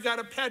 sometimes you got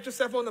to pat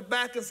yourself on the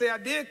back and say, I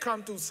did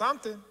come through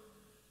something.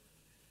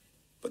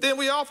 But then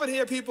we often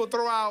hear people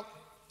throw out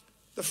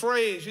the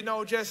phrase, you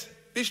know, just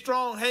be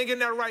strong, hang in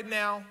there right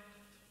now,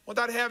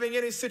 without having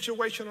any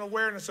situational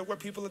awareness of what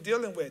people are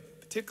dealing with,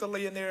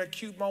 particularly in their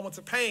acute moments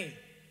of pain.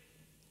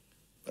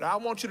 But I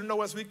want you to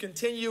know, as we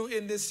continue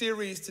in this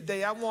series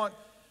today, I want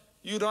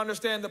you to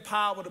understand the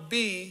power to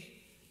be,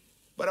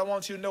 but I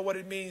want you to know what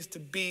it means to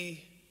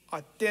be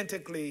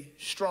authentically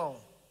strong.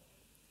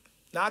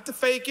 Not to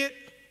fake it,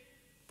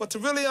 but to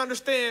really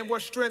understand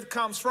where strength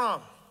comes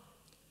from.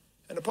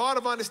 And a part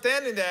of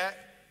understanding that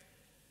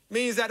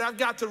means that I've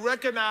got to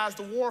recognize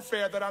the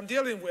warfare that I'm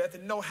dealing with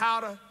and know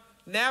how to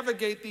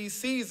navigate these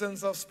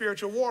seasons of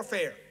spiritual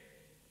warfare.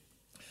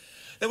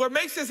 And what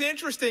makes this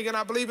interesting, and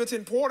I believe it's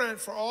important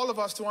for all of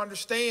us to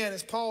understand,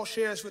 as Paul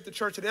shares with the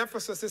church at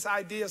Ephesus, this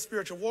idea of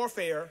spiritual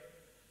warfare,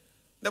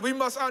 that we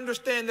must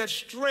understand that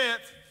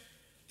strength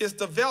is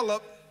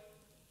developed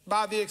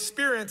by the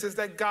experiences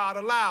that God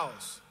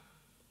allows.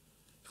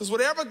 Because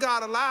whatever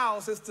God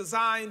allows is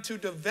designed to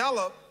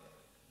develop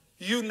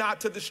you,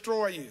 not to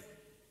destroy you.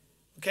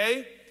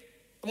 Okay?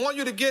 I want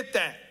you to get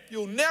that.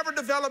 You'll never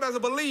develop as a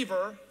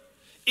believer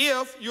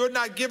if you're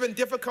not given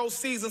difficult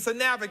seasons to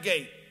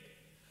navigate.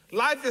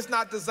 Life is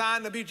not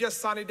designed to be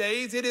just sunny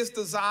days. It is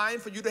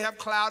designed for you to have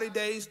cloudy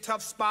days,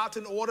 tough spots,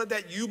 in order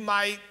that you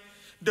might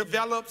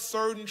develop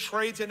certain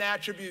traits and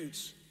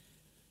attributes.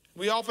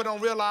 We often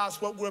don't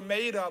realize what we're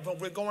made of when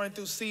we're going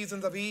through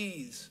seasons of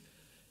ease.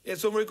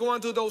 It's when we're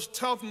going through those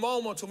tough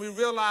moments when we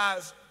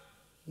realize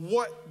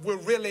what we're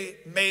really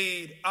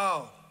made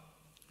of.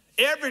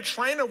 Every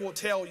trainer will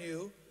tell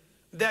you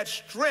that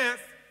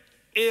strength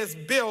is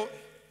built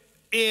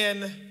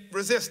in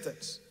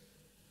resistance.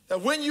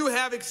 That when you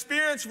have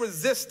experienced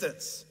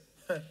resistance,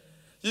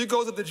 you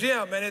go to the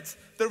gym and it's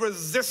the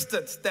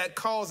resistance that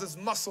causes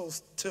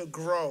muscles to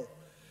grow.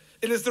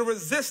 It is the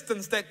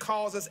resistance that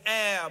causes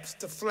abs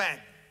to flatten.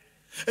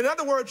 In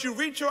other words, you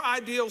reach your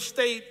ideal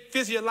state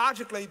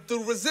physiologically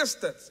through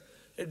resistance.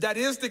 If that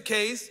is the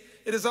case,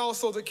 it is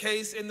also the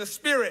case in the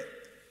spirit.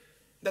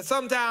 That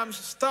sometimes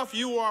stuff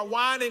you are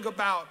whining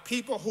about,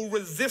 people who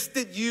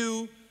resisted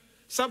you,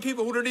 some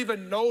people who didn't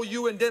even know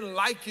you and didn't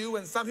like you,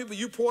 and some people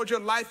you poured your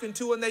life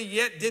into and they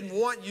yet didn't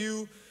want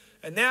you.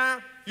 And now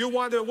you're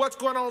wondering what's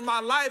going on in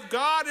my life.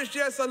 God is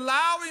just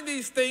allowing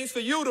these things for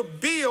you to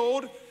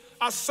build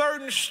a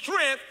certain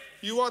strength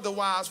you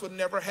otherwise would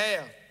never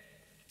have.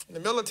 In the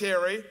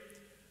military,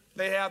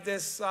 they have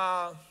this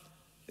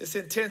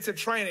intensive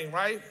training,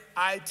 right?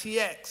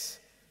 ITX,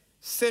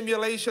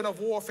 simulation of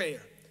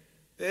warfare.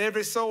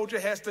 Every soldier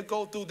has to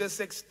go through this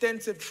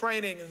extensive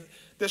training. And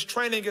this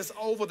training is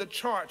over the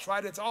charts,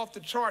 right? It's off the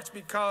charts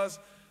because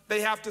they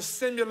have to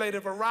simulate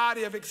a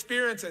variety of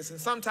experiences. And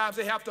sometimes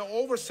they have to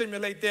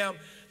over-simulate them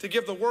to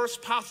give the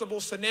worst possible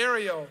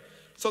scenario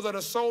so that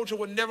a soldier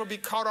would never be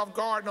caught off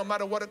guard no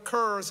matter what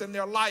occurs in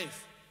their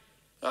life.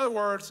 In other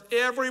words,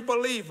 every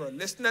believer,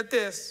 listen to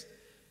this,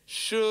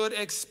 should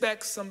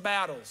expect some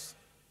battles.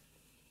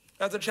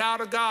 As a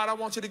child of God, I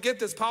want you to get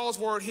this. Paul's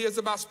word here is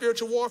about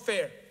spiritual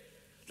warfare.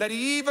 That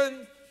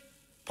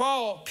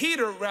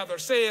Peter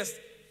says,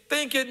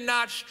 think it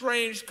not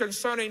strange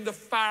concerning the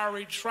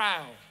fiery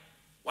trial.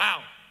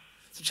 Wow.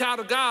 As a child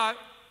of God,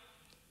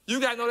 you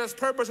got to know there's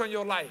purpose on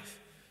your life.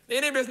 The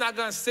enemy is not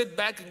going to sit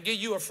back and give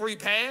you a free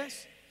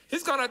pass.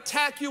 He's going to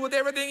attack you with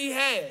everything he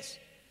has.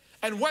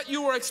 And what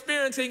you are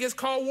experiencing is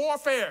called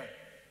warfare.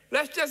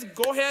 Let's just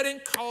go ahead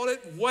and call it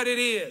what it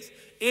is.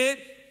 It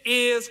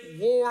is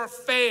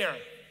warfare.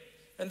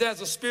 And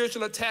there's a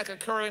spiritual attack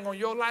occurring on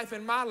your life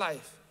and my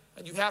life.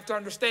 And you have to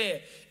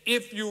understand,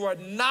 if you are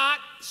not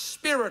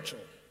spiritual,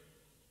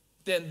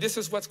 then this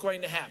is what's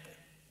going to happen.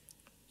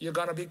 You're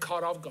going to be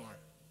caught off guard.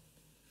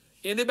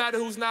 Anybody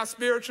who's not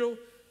spiritual,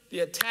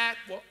 the attack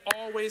will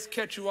always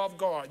catch you off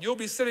guard. You'll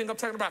be sitting up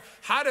talking about,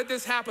 how did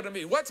this happen to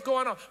me? What's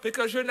going on?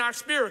 Because you're not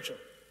spiritual.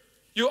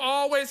 You're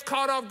always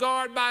caught off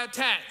guard by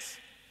attacks.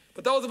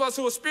 But those of us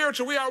who are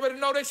spiritual, we already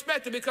know to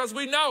expect it because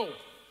we know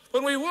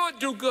when we would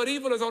do good,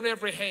 evil is on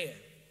every hand.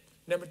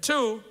 Number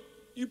two,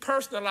 you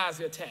personalize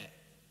the attack.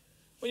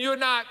 When you're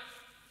not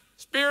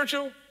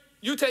spiritual,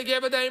 you take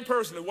everything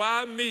personally.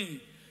 Why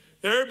me?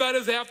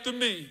 Everybody's after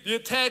me. The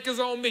attack is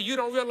on me. You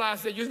don't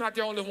realize that you're not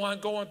the only one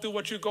going through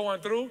what you're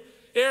going through.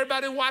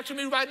 Everybody watching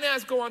me right now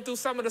is going through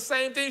some of the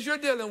same things you're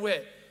dealing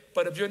with.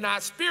 But if you're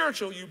not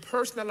spiritual, you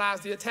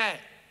personalize the attack.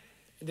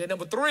 And then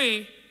number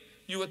three,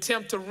 you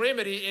attempt to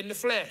remedy in the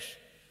flesh.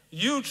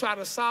 You try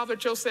to solve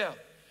it yourself.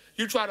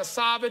 You try to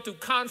solve it through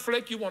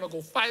conflict. You want to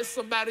go fight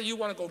somebody. You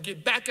want to go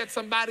get back at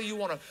somebody. You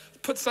want to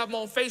put something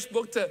on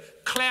Facebook to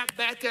clap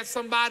back at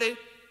somebody.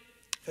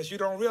 Because you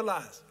don't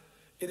realize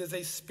it is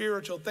a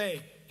spiritual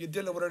thing. You're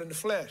dealing with it in the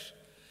flesh.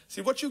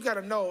 See, what you got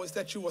to know is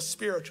that you are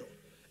spiritual.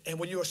 And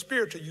when you are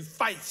spiritual, you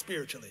fight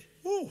spiritually.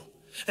 Woo.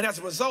 And as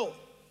a result,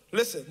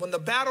 listen, when the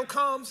battle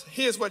comes,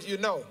 here's what you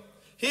know.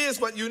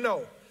 Here's what you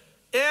know.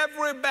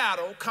 Every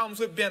battle comes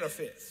with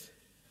benefits.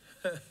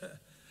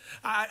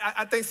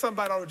 I think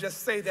somebody ought to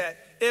just say that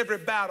every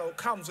battle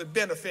comes with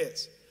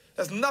benefits.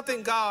 There's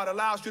nothing God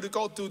allows you to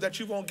go through that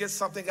you won't get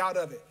something out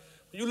of it.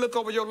 When you look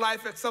over your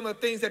life at some of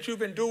the things that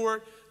you've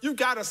endured, you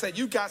got to say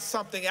you got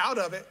something out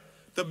of it.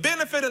 The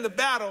benefit in the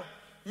battle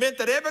meant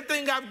that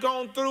everything I've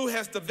gone through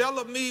has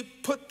developed me,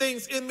 put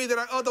things in me that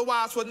I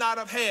otherwise would not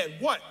have had.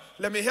 What?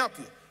 Let me help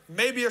you.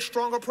 Maybe a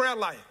stronger prayer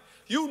life.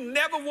 You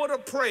never would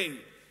have prayed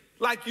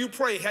like you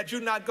pray had you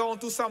not gone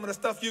through some of the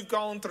stuff you've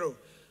gone through.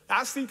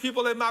 I see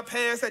people in my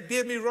past that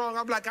did me wrong.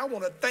 I'm like, I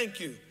want to thank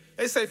you.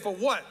 They say, for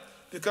what?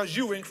 Because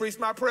you increased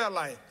my prayer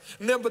life.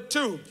 Number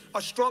two,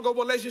 a stronger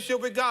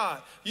relationship with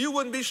God. You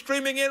wouldn't be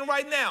streaming in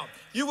right now.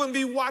 You wouldn't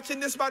be watching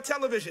this by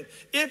television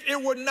if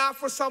it were not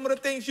for some of the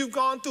things you've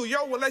gone through.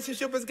 Your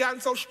relationship has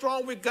gotten so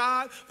strong with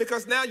God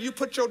because now you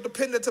put your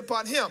dependence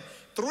upon him.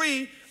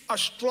 Three, a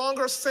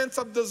stronger sense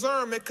of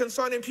discernment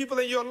concerning people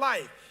in your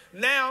life.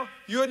 Now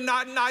you're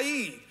not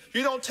naive.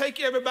 You don't take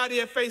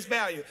everybody at face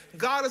value.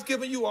 God has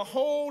given you a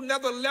whole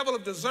nother level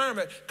of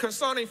discernment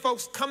concerning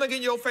folks coming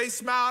in your face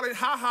smiling,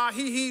 ha ha,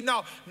 he he.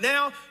 No,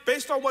 now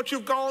based on what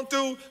you've gone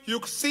through, you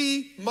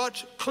see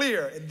much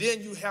clearer, and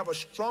then you have a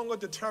stronger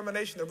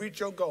determination to reach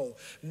your goal.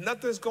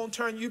 Nothing's gonna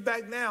turn you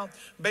back now.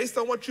 Based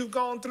on what you've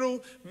gone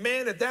through,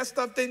 man, if that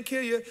stuff didn't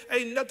kill you,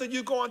 ain't nothing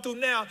you're going through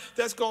now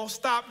that's gonna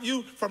stop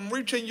you from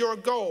reaching your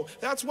goal.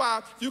 That's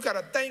why you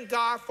gotta thank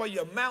God for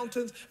your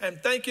mountains,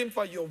 and thank him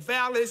for your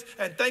valleys,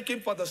 and thank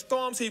him for the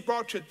storms he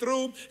brought you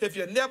through. If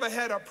you never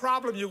had a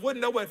problem, you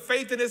wouldn't know what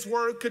faith in his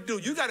word could do.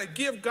 You gotta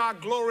give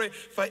God glory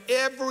for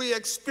every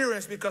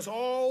experience, because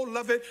all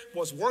of it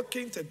was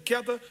working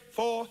together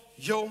for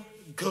your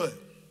good.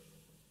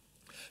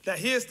 Now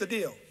here's the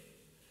deal.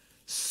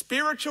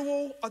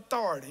 Spiritual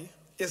authority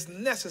is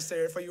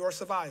necessary for your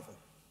survival.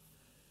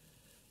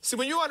 See,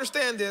 when you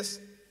understand this,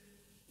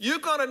 you're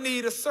gonna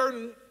need a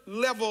certain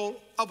level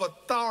of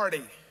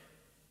authority.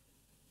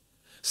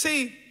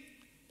 See,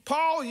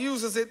 Paul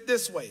uses it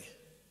this way,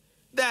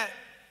 that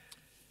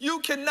you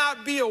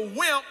cannot be a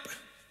wimp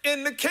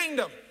in the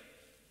kingdom.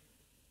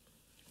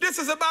 This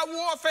is about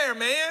warfare,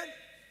 man.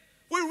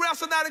 We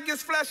wrestle not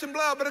against flesh and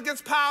blood, but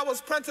against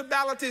powers,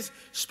 principalities,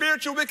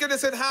 spiritual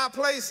wickedness in high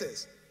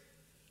places.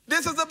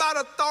 This is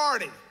about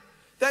authority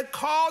that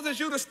causes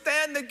you to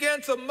stand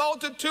against a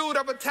multitude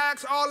of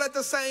attacks all at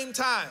the same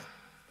time.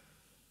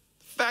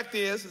 Fact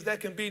is there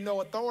can be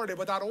no authority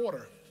without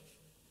order.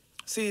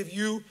 See, if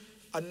you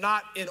are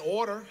not in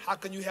order, how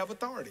can you have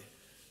authority?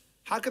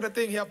 How can a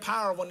thing have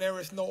power when there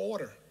is no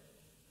order?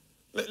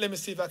 Let me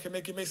see if I can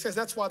make it make sense.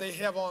 That's why they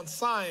have on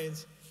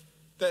signs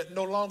that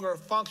no longer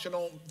function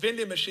on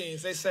vending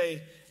machines. They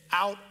say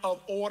out of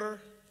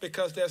order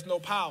because there's no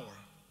power.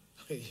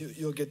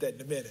 You'll get that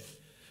in a minute.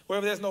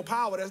 Wherever there's no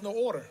power, there's no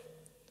order.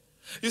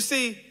 You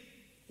see,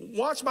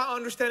 once my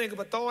understanding of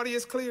authority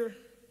is clear,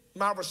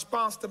 my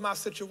response to my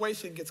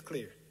situation gets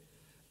clear.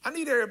 I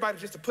need everybody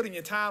just to put in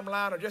your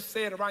timeline or just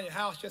say it around your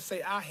house. Just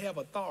say, I have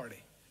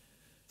authority.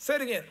 Say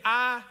it again.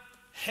 I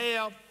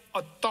have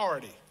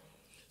authority.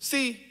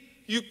 See,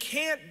 you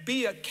can't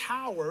be a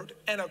coward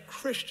and a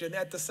Christian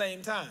at the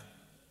same time.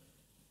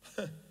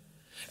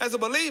 As a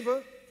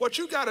believer, what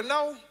you got to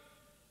know,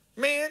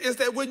 man, is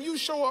that when you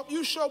show up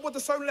with a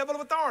certain level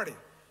of authority.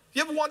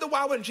 You ever wonder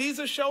why when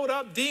Jesus showed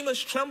up, demons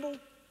trembled?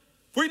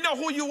 We know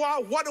who you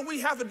are. What do we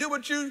have to do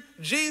with you,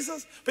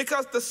 Jesus?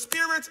 Because the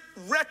spirits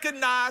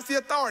recognize the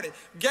authority.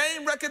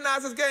 Game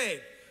recognizes game.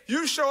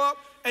 You show up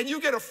and you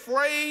get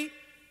afraid.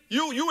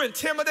 You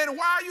intimidated.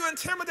 Why are you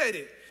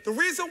intimidated? The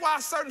reason why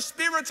certain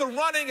spirits are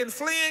running and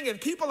fleeing and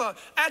people are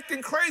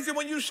acting crazy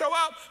when you show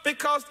up,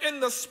 because in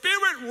the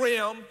spirit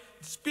realm,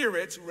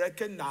 spirits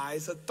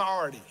recognize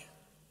authority.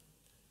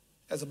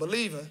 As a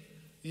believer,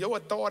 your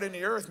authority in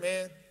the earth,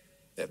 man,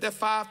 there are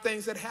 5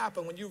 things that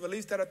happen when you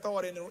release that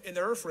authority in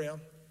the earth realm.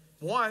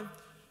 1,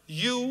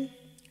 you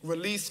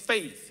release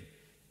faith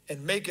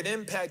and make an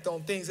impact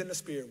on things in the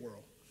spirit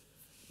world.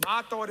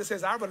 My authority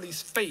says I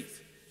release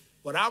faith.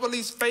 When I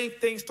release faith,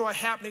 things start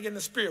happening in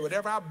the spirit.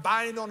 Whatever I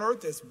bind on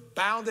earth is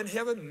bound in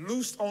heaven.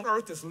 Loosed on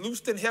earth is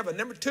loosed in heaven.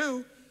 Number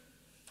 2,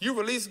 you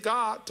release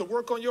God to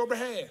work on your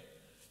behalf.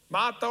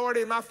 My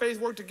authority and my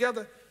faith work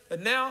together.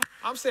 And now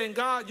I'm saying,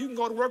 God, you can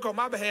go to work on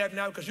my behalf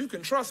now because you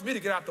can trust me to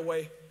get out the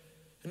way.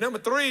 And number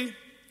 3,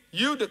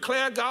 you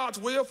declare God's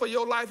will for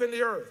your life in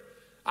the earth.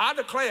 I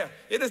declare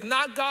it is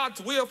not God's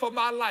will for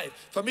my life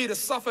for me to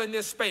suffer in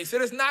this space.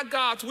 It is not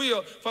God's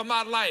will for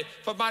my life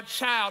for my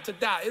child to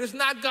die. It is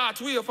not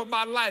God's will for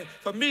my life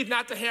for me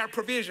not to have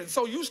provision.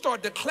 So you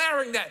start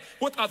declaring that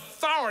with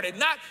authority,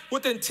 not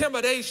with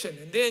intimidation.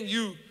 And then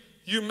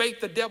you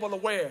make the devil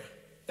aware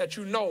that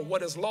you know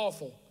what is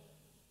lawful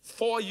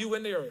for you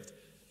in the earth.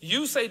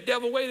 You say,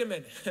 devil, wait a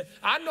minute.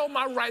 I know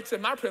my rights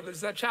and my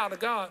privileges as a child of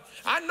God.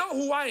 I know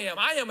who I am.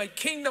 I am a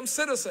kingdom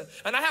citizen,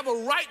 and I have a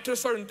right to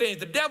certain things.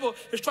 The devil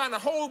is trying to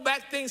hold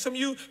back things from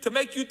you to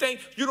make you think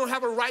you don't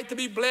have a right to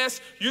be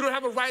blessed. You don't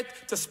have a right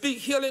to speak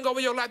healing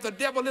over your life. The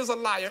devil is a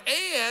liar.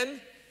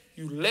 And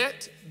you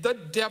let the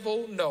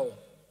devil know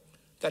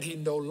that he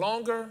no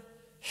longer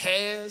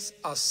has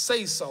a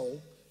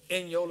say-so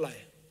in your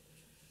life.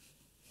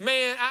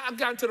 Man, I've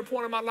gotten to the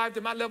point in my life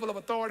that my level of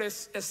authority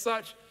is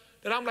such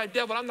that I'm like,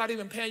 devil, I'm not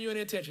even paying you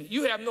any attention.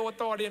 You have no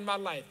authority in my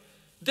life.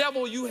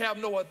 Devil, you have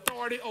no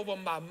authority over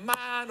my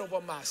mind, over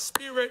my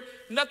spirit,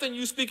 nothing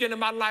you speak into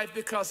my life,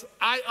 because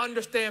I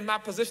understand my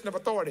position of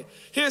authority.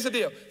 Here's the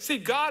deal. See,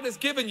 God has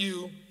given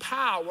you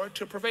power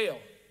to prevail.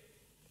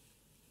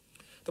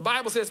 The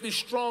Bible says, be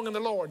strong in the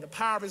Lord and the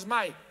power of his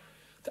might.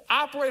 To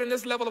operate in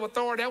this level of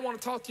authority, I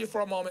want to talk to you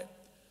for a moment,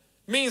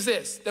 means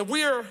this, that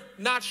we're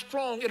not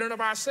strong in and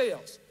of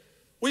ourselves.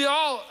 There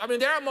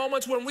are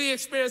moments when we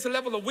experience a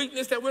level of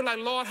weakness that we're like,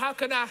 Lord, how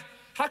can I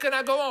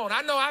go on?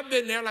 I know I've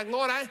been there, like,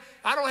 Lord,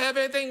 I don't have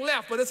anything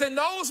left. But it's in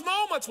those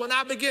moments when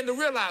I begin to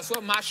realize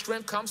where my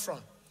strength comes from.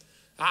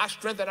 Our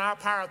strength and our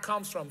power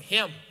comes from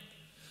him.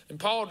 And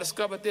Paul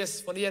discovered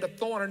this when he had a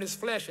thorn in his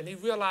flesh, and he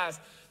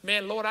realized,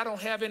 man, Lord, I don't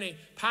have any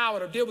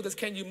power to deal with this.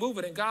 Can you move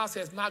it? And God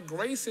says, my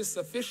grace is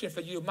sufficient for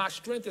you. My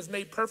strength is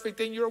made perfect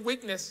in your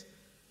weakness.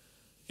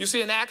 You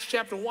see in Acts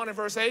chapter 1 and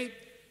verse 8,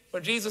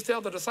 when Jesus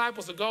tells the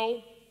disciples to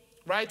go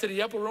right to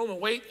the upper room and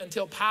wait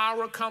until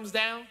power comes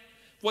down,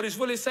 what he's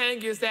really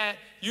saying is that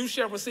you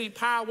shall receive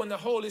power when the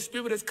Holy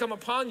Spirit has come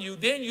upon you.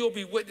 Then you'll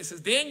be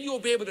witnesses. Then you'll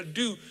be able to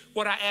do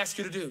what I ask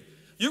you to do.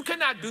 You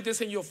cannot do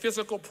this in your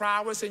physical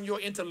prowess, in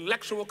your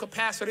intellectual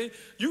capacity.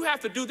 You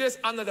have to do this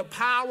under the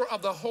power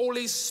of the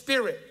Holy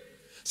Spirit.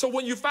 So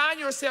when you find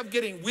yourself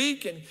getting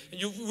weak and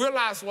you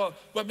realize, well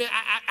man,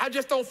 I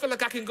just don't feel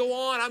like I can go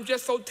on. I'm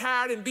just so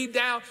tired and beat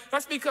down.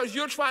 That's because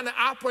you're trying to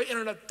operate in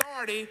an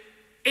authority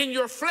in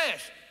your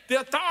flesh. The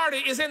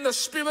authority is in the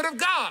Spirit of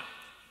God.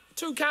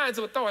 Two kinds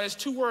of authority. There's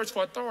two words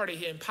for authority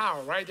here in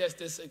power, right? There's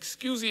this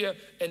exousia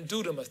and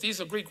dunamis.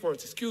 These are Greek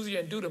words, exousia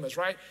and dunamis,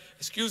 right?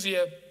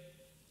 Exousia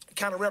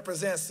kind of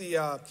represents the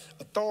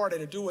authority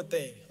to do a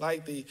thing,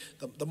 like the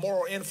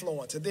moral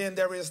influence. And then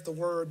there is the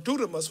word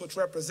dunamis, which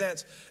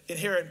represents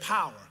inherent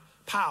power.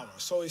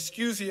 So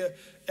exousia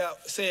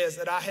says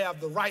that I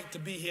have the right to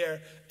be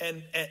here,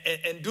 and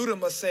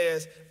dunamis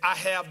says I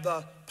have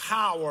the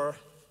power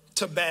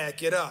to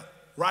back it up,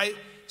 right?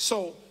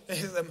 So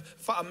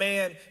a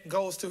man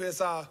goes to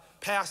his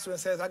pastor and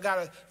says, I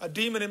got a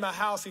demon in my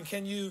house, and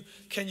can you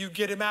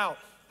get him out?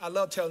 I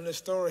love telling this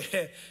story.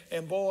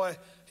 And boy,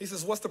 he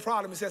says, what's the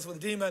problem? He says, well, the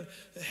demon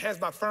has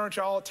my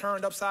furniture all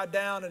turned upside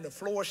down and the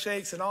floor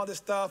shakes and all this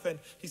stuff. And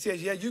he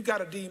says, yeah, you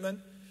got a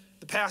demon.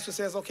 The pastor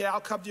says, okay,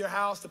 I'll come to your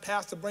house. The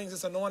pastor brings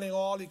this anointing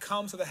oil. He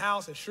comes to the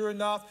house, and sure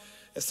enough,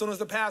 as soon as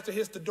the pastor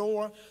hits the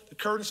door, the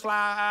curtains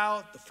fly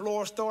out, the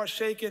floor starts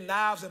shaking,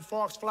 knives and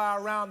forks fly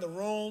around the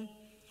room.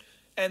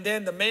 And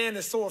then the man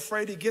is so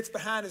afraid he gets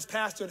behind his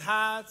pastor and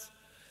hides.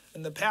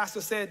 And the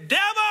pastor said,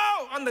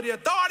 devil, under the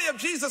authority of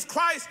Jesus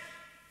Christ,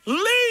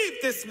 leave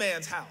this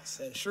man's house.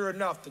 And sure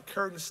enough, the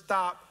curtains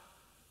stop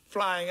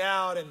flying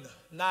out, and the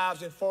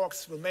knives and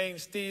forks remain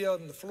still,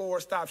 and the floor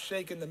stops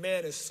shaking. The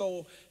man is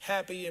so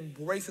happy, he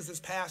embraces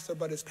his pastor,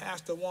 but his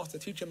pastor wants to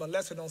teach him a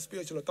lesson on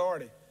spiritual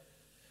authority.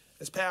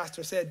 His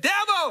pastor said,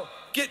 devil,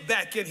 get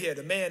back in here.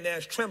 The man there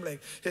is trembling.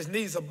 His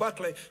knees are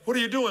buckling. What are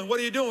you doing? What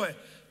are you doing?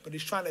 But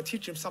he's trying to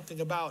teach him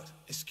something about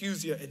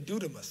exousia and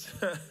dunamis.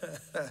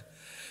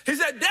 He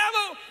said,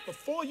 devil,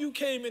 before you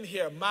came in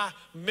here, my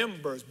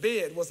members'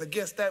 bed was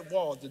against that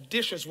wall. The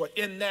dishes were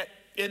in that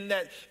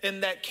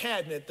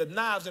cabinet. The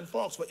knives and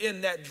forks were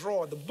in that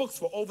drawer. The books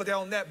were over there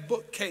on that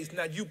bookcase.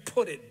 Now you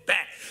put it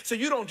back. So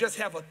you don't just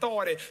have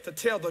authority to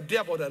tell the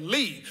devil to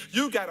leave.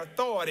 You got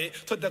authority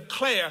to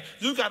declare.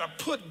 You got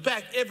to put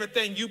back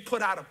everything you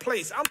put out of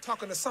place. I'm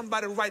talking to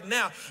somebody right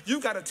now. You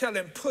got to tell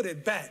him, put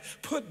it back.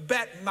 Put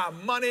back my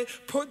money.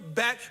 Put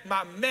back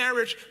my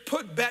marriage.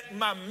 Put back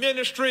my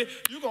ministry.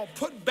 You're going to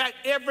put back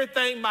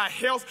everything, my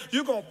health.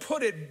 You're going to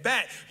put it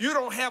back. You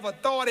don't have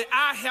authority.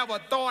 I have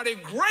authority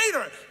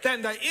greater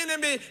than the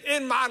enemy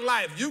in my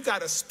life. You got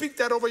to speak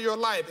that over your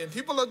life. And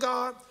people of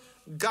God,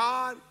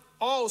 God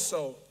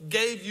also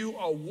gave you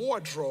a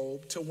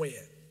wardrobe to win.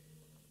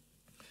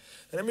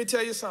 And let me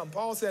tell you something.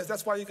 Paul says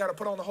that's why you got to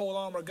put on the whole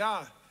armor of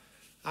God.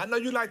 I know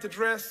you like to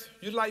dress.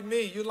 You like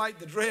me. You like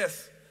to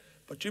dress.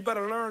 But you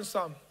better learn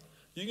something.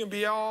 You can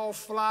be all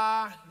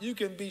fly. You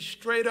can be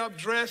straight up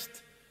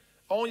dressed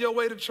on your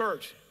way to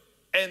church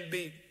and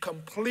be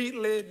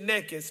completely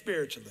naked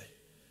spiritually.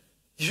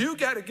 You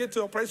got to get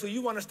to a place where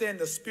you understand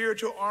the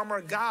spiritual armor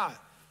of God.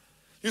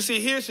 You see,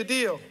 here's the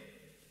deal.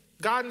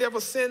 God never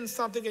sends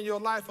something in your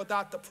life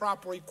without the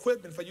proper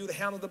equipment for you to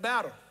handle the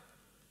battle.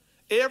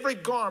 Every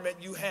garment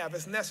you have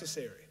is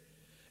necessary.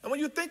 And when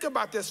you think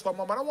about this for a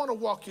moment, I want to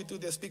walk you through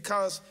this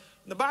because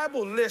the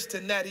Bible lists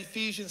in that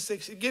Ephesians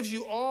 6, it gives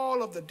you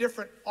all of the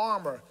different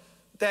armor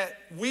that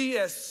we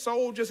as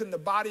soldiers in the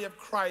body of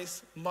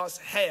Christ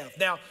must have.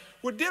 Now,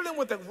 we're dealing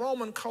with the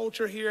Roman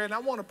culture here, and I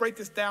want to break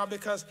this down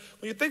because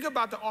when you think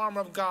about the armor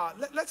of God,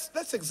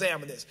 let's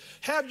examine this.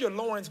 Have your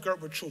loins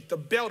girt with truth, the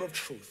belt of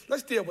truth.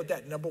 Let's deal with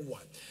that, number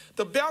one.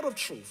 The belt of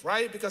truth,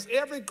 right? Because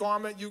every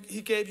garment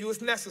he gave you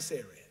is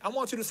necessary. I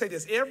want you to say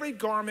this. Every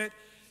garment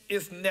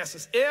is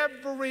necessary.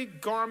 Every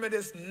garment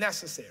is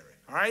necessary,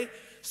 all right?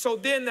 So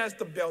then there's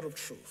the belt of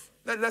truth.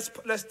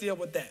 Let's deal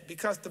with that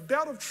because the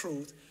belt of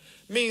truth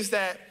means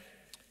that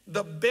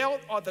the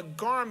belt or the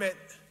garment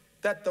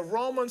that the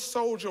Roman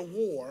soldier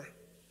wore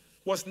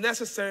was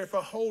necessary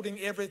for holding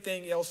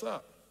everything else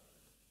up.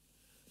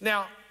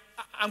 Now,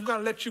 I'm going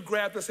to let you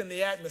grab this in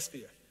the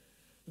atmosphere,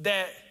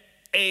 that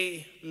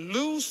a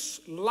loose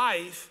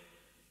life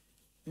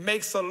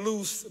makes a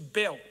loose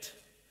belt.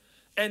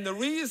 And the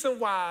reason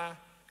why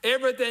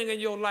everything in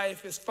your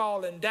life is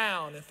falling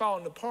down and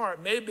falling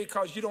apart may be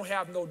because you don't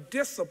have no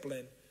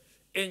discipline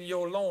in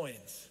your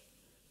loins.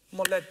 I'm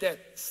going to let that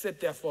sit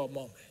there for a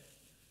moment.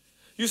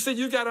 You see,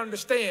 you got to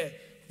understand,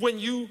 when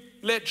you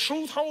let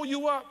truth hold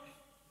you up,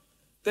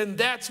 then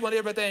that's when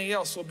everything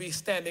else will be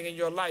standing in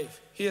your life.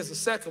 Here's the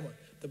second one,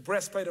 the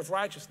breastplate of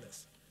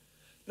righteousness.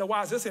 Now,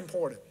 why is this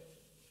important?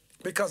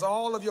 Because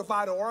all of your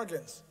vital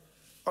organs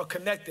are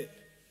connected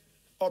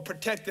or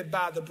protected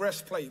by the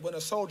breastplate. When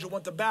a soldier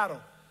went to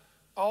battle,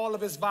 all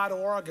of his vital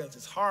organs,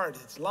 his heart,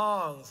 his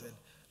lungs, and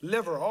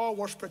liver, all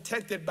was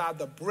protected by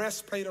the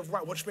breastplate of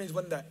righteousness, which means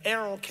when the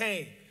arrow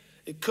came,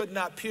 it could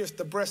not pierce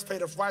the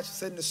breastplate of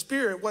righteousness. In the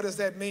spirit, what does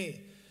that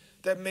mean?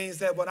 That means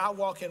that when I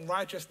walk in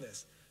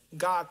righteousness,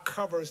 God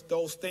covers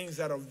those things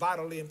that are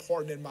vitally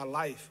important in my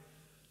life,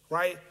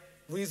 right?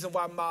 Reason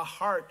why my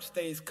heart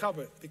stays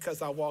covered,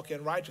 because I walk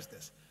in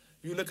righteousness.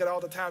 You look at all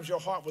the times your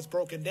heart was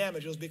broken,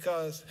 damaged, it was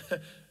because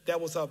that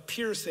was a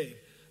piercing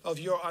of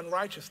your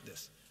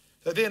unrighteousness.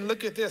 So then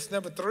look at this.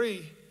 Number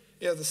 3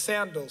 is the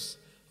sandals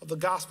of the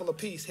gospel of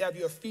peace. Have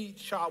your feet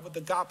shod with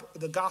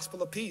the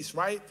gospel of peace,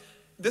 right?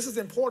 This is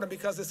important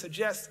because it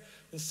suggests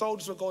when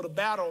soldiers would go to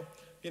battle,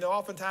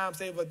 oftentimes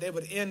they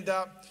would end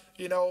up,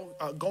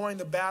 going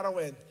to battle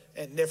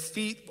and their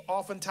feet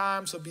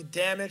oftentimes would be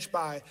damaged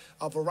by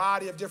a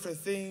variety of different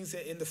things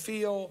in the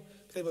field.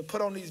 They would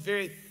put on these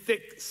very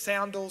thick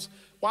sandals.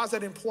 Why is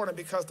that important?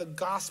 Because the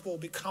gospel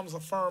becomes a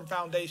firm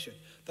foundation,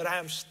 that I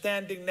am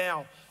standing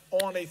now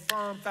on a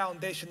firm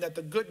foundation, that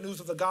the good news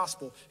of the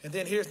gospel. And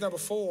then here's number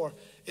 4.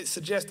 It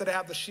suggests that I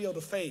have the shield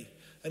of faith.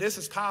 And this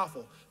is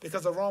powerful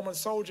because a Roman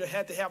soldier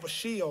had to have a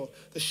shield.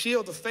 The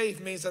shield of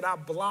faith means that I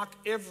block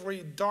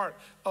every dart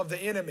of the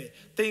enemy.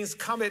 Things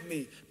come at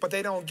me, but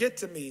they don't get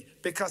to me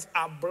because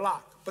I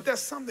block. But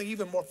there's something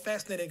even more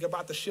fascinating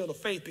about the shield of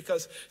faith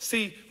because,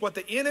 see, what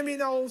the enemy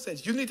knows,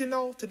 as you need to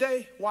know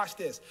today, watch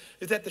this,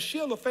 is that the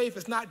shield of faith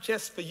is not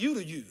just for you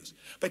to use.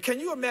 But can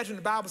you imagine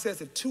the Bible says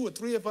that 2 or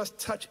 3 of us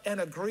touch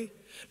and agree?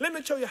 Let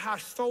me show you how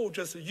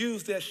soldiers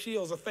use their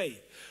shields of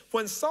faith.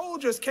 When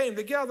soldiers came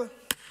together,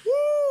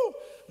 woo!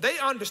 They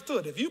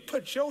understood if you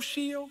put your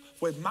shield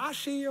with my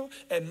shield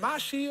and my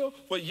shield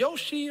with your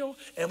shield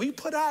and we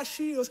put our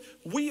shields,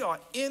 we are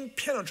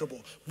impenetrable.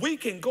 We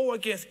can go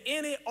against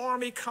any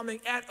army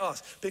coming at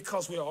us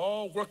because we're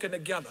all working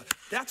together.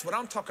 That's what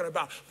I'm talking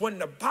about. When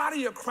the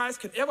body of Christ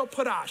can ever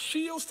put our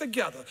shields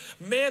together,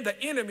 man, the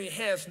enemy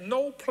has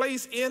no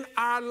place in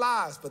our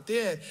lives. But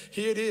then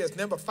here it is,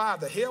 number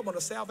 5, the helmet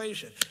of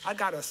salvation. I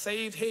got a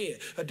saved head.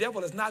 The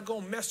devil is not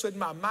going to mess with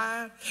my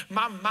mind.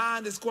 My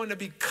mind is going to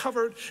be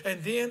covered.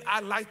 And then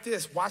I like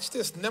this. Watch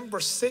this. Number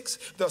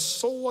 6, the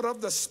sword of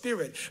the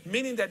Spirit.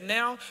 Meaning that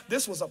now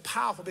this was a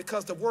powerful,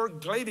 because the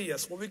word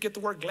gladius, where we get the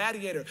word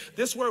gladiator,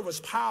 this word was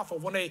powerful.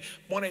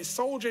 When a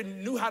soldier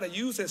knew how to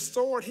use his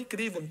sword, he could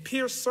even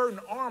pierce certain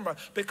armor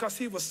because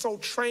he was so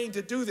trained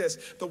to do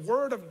this. The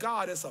word of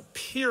God is a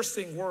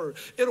piercing word.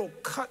 It'll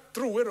cut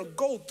through. It'll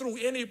go through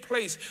any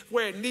place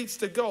where it needs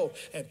to go.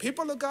 And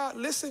people of God,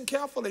 listen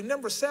carefully.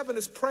 Number 7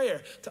 is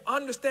prayer. To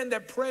understand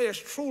that prayer is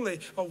truly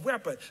a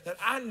weapon. That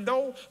I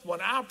know when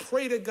I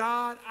pray to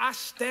God, I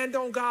stand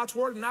on God's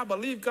word and I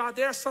believe God.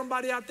 There's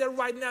somebody out there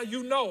right now,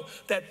 you know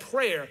that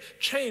prayer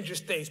changes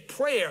things.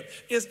 Prayer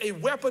is a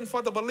weapon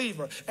for the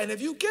believer. And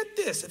if you get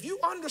this, if you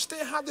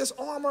understand how this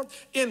armor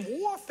in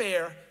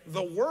warfare,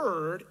 the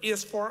word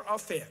is for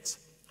offense.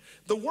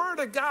 The word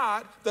of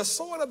God, the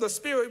sword of the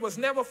Spirit, was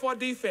never for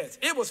defense.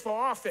 It was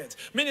for offense.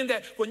 Meaning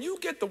that when you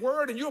get the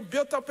word and you're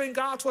built up in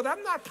God's word,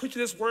 I'm not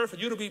preaching this word for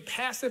you to be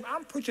passive.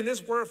 I'm preaching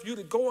this word for you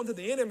to go into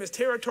the enemy's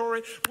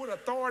territory with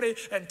authority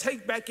and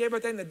take back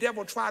everything the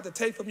devil tried to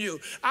take from you.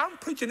 I'm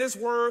preaching this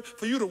word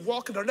for you to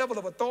walk in a level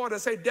of authority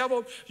and say,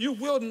 devil, you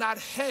will not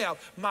have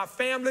my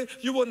family.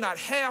 You will not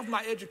have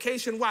my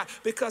education. Why?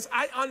 Because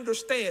I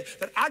understand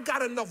that I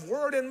got enough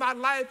word in my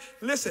life.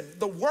 Listen,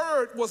 the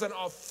word was an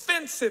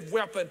offensive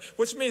weapon,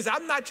 which means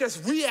I'm not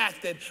just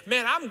reacting.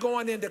 Man, I'm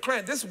going in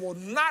declaring this will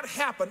not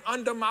happen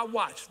under my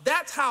watch.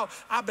 That's how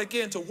I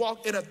begin to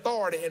walk in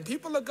authority. And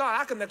people of God,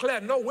 I can declare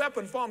no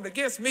weapon formed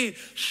against me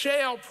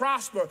shall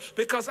prosper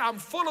because I'm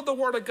full of the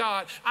word of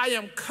God. I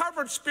am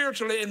covered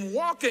spiritually and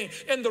walking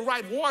in the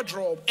right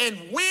wardrobe. And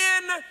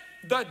when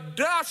the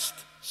dust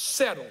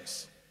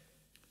settles,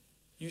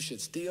 you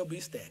should still be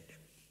standing.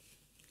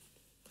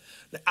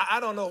 Now, I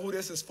don't know who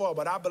this is for,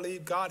 but I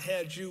believe God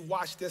had you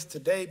watch this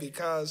today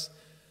because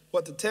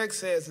what the text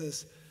says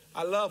is,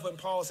 I love when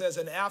Paul says,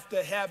 and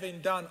after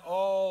having done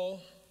all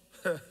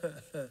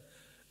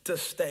to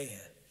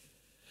stand.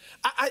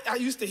 I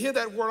used to hear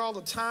that word all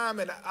the time,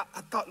 and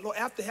I thought, Lord,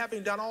 after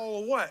having done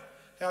all of what?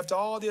 After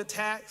all the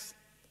attacks,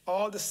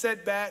 all the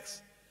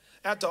setbacks,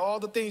 after all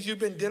the things you've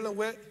been dealing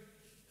with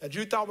that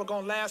you thought were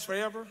going to last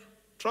forever.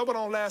 Trouble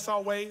don't last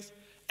always.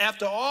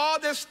 After all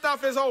this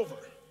stuff is over,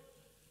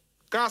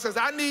 God says,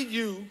 I need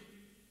you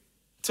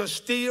to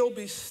still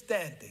be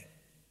standing.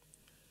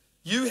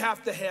 You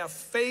have to have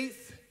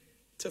faith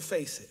to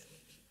face it.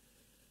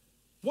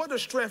 What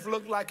does strength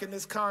look like in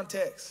this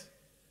context?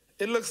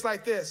 It looks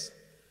like this,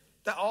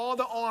 that all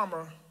the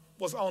armor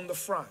was on the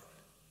front.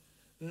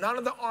 None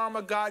of the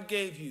armor God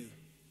gave you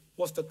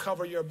was to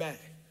cover your back,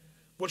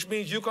 which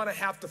means you're going to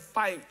have to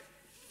fight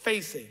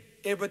facing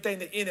everything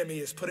the enemy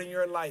is put in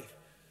your life.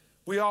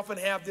 We often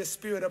have this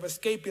spirit of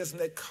escapism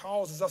that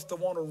causes us to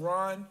want to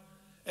run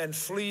and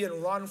flee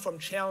and run from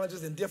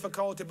challenges and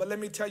difficulty. But let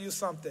me tell you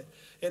something.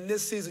 In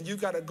this season, you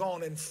got to go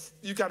on and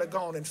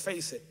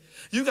face it.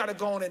 You got to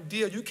go on and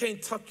deal. You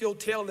can't tuck your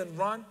tail and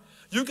run.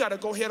 You got to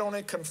go ahead on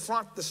and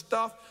confront the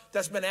stuff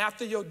that's been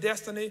after your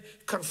destiny.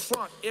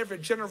 Confront every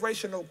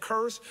generational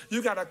curse.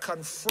 You got to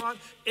confront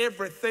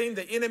everything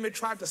the enemy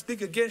tried to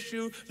speak against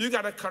you. You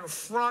got to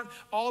confront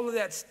all of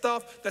that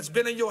stuff that's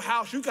been in your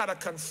house. You got to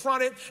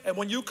confront it. And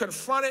when you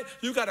confront it,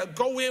 you got to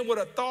go in with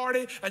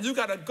authority, and you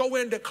got to go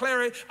in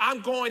declaring,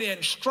 I'm going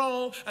in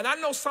strong. And I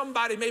know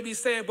somebody may be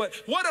saying, but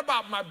what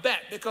about my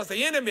back? Because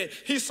the enemy,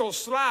 he's so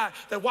sly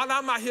that while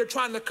I'm out here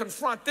trying to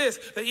confront this,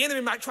 the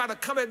enemy might try to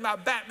come at my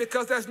back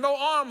because there's no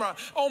armor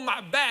on my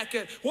back.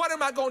 And what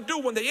am I going to do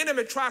when the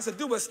enemy tries to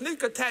do a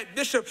sneak attack,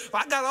 Bishop?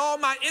 I got all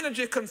my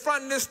energy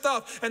confronting this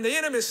stuff, and the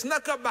enemy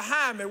snuck up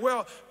behind me.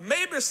 Well,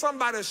 maybe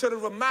somebody should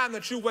have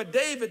reminded you what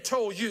David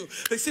told you.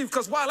 You see,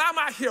 because while I'm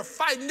out here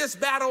fighting this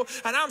battle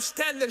and I'm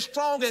standing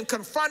strong and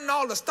confronting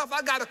all the stuff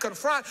I got to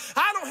confront,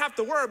 I don't have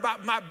to worry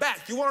about my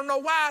back. You want to know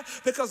why?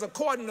 Because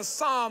according to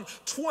Psalm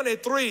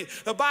 23,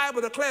 the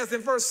Bible declares in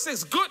verse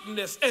 6,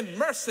 goodness and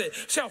mercy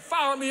shall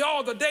follow me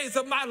all the days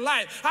of my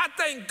life. I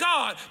thank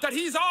God that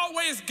he's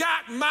always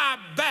got my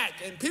back.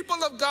 And people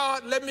of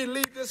God, let me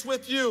leave this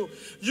with you.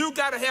 You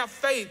got to have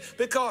faith,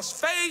 because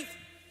faith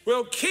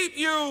will keep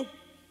you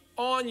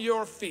on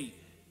your feet.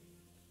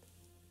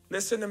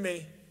 Listen to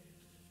me.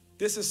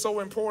 This is so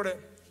important.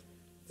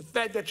 The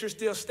fact that you're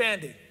still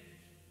standing,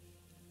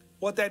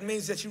 what that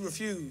means is that you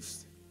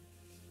refuse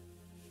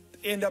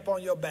to end up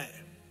on your back.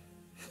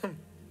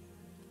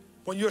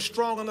 When you're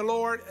strong in the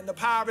Lord and the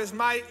power of his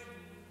might,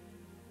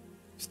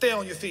 stay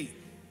on your feet.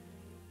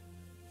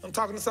 I'm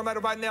talking to somebody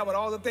right now with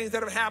all the things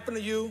that have happened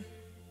to you.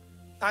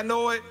 I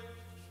know it.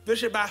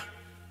 Bishop,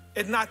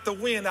 it knocked the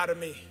wind out of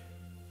me.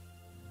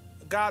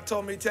 God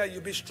told me to tell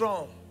you, be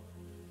strong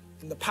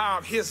in the power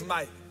of his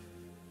might.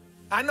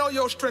 I know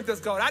your strength is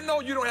gone. I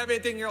know you don't have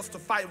anything else to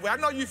fight with. I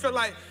know you feel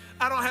like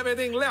I don't have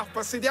anything left.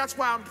 But see, that's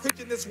why I'm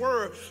preaching this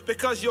word,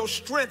 because your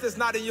strength is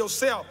not in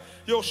yourself.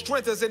 Your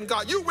strength is in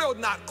God. You will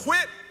not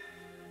quit.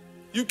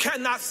 You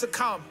cannot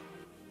succumb.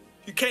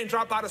 You can't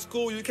drop out of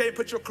school. You can't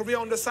put your career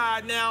on the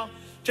side now.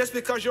 Just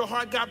because your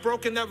heart got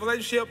broken in that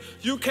relationship,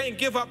 you can't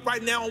give up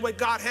right now on what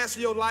God has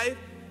for your life.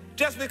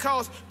 Just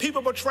because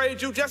people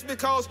betrayed you, just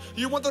because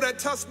you went through that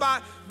tough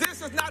spot,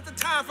 this is not the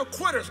time for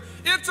quitters.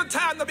 It's a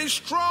time to be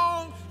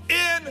strong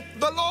in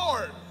the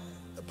Lord.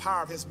 The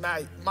power of his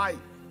might.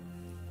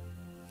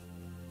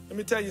 Let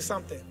me tell you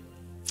something.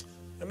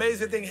 An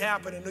amazing thing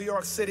happened in New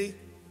York City.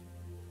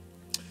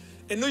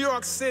 In New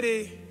York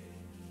City,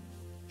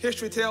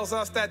 history tells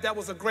us that there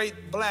was a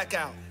great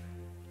blackout.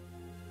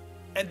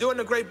 And during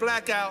the great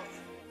blackout,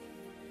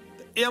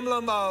 the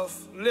emblem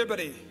of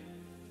liberty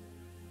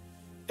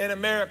in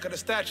America, the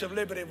Statue of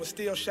Liberty, was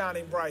still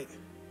shining bright.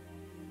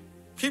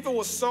 People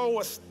were so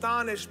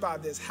astonished by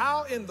this.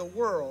 How in the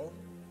world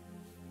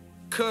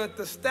could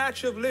the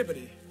Statue of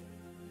Liberty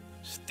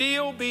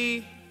still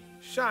be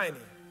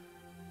shining,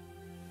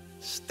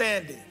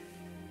 standing,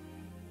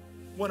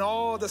 when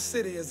all the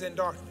city is in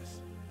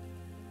darkness?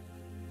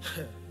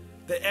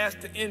 They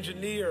asked the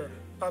engineer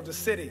of the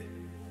city.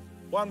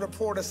 One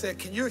reporter said,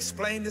 can you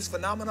explain this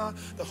phenomenon?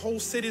 The whole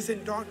city's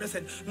in darkness,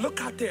 and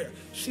look out there.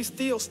 She's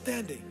still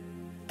standing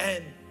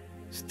and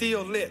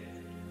still lit.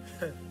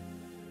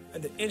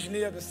 And the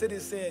engineer of the city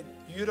said,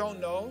 you don't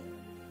know?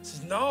 He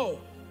says, no,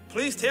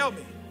 please tell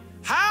me.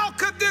 How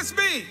could this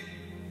be?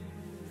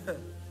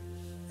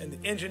 And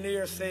the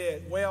engineer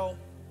said, well,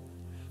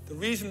 the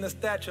reason the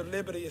Statue of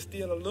Liberty is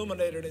still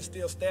illuminated and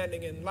still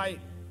standing in light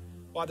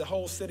while the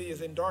whole city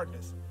is in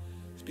darkness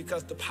is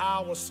because the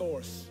power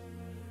source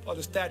of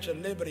the Statue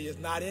of Liberty is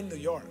not in New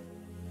York.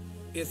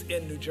 It's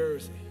in New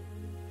Jersey.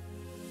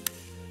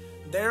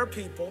 There are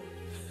people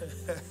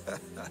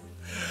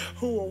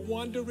who are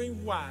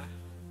wondering why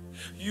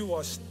you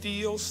are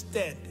still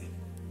standing.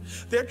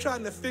 They're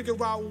trying to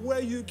figure out where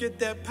you get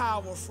that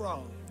power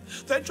from.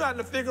 They're trying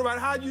to figure out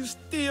how you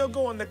still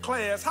going to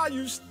class, how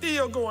you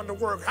still going to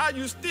work, how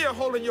you still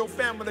holding your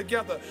family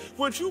together.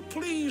 Would you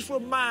please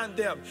remind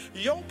them,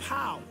 your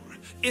power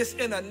is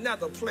in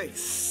another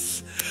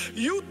place.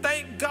 You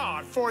thank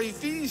God for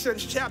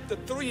Ephesians chapter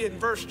 3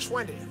 and verse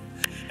 20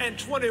 and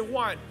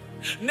 21.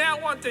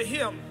 Now unto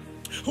him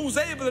who's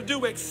able to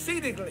do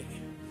exceedingly,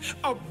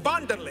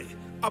 abundantly,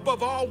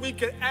 above all we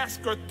can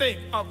ask or think,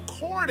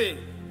 according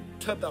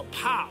to the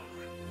power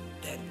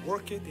that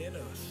worketh in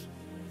us.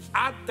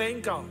 I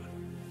thank God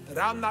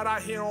that I'm not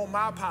out here on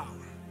my power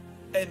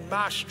and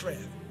my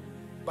strength,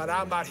 but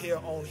I'm out here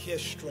on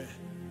his strength.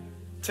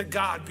 To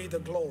God be the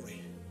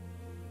glory.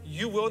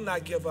 You will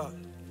not give up.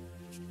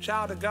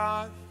 Child of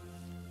God,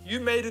 you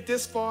made it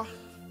this far.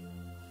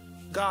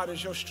 God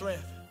is your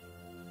strength.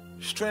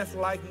 Strength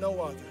like no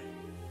other.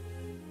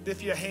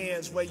 Lift your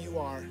hands where you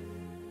are.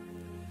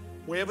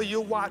 Wherever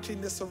you're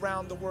watching this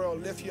around the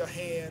world, lift your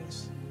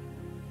hands.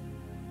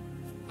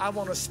 I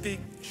want to speak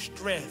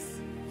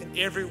strength in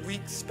every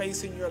weak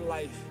space in your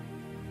life.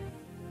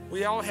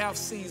 We all have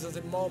seasons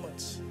and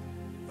moments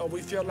or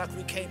we feel like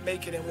we can't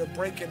make it and we're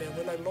breaking it.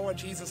 We're like, Lord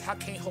Jesus, I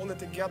can't hold it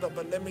together.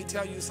 But let me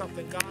tell you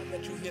something. God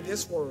let you hear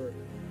this word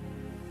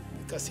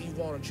because he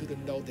wanted you to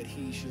know that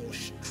he's your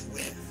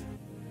strength.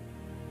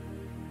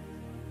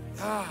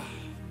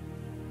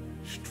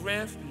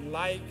 Strength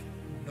like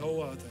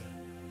no other.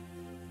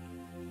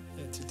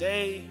 And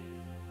today,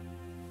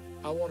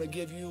 I want to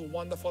give you a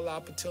wonderful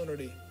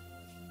opportunity.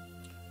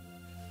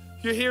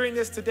 You're hearing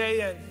this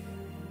today, and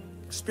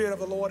the Spirit of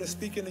the Lord is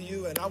speaking to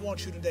you, and I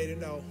want you today to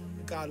know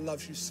that God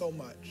loves you so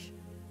much.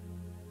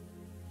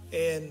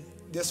 And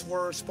this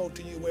word spoke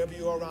to you wherever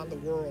you are around the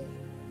world.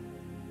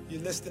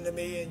 You're listening to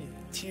me, and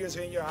tears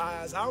are in your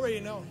eyes. I already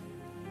know,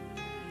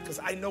 because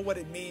I know what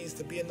it means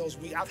to be in those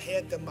weeks. I've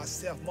had them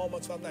myself,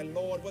 moments where I'm like,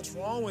 Lord, what's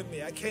wrong with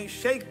me? I can't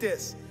shake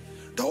this.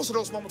 Those are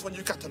those moments when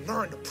you got to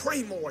learn to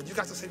pray more. You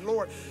got to say,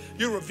 Lord,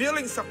 you're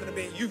revealing something to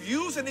me. You're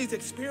using these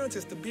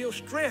experiences to build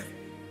strength.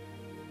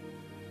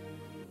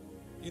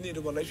 You need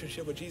a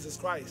relationship with Jesus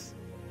Christ.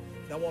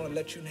 And I want to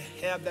let you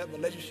have that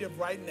relationship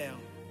right now.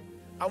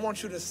 I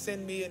want you to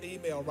send me an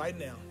email right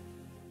now.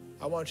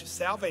 I want you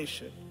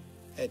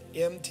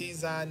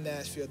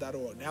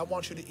salvation@mtzionnashville.org. Now I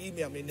want you to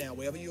email me now,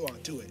 wherever you are,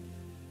 do it.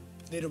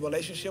 You need a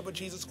relationship with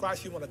Jesus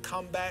Christ. You want to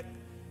come back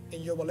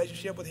in your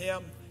relationship with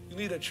him. You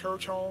need a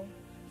church home.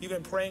 You've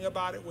been praying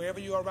about it wherever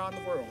you are around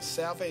the world.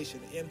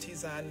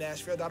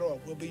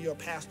 Salvation@mtzionnashville.org. We'll be your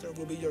pastor.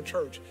 We'll be your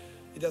church.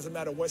 It doesn't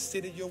matter what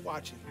city you're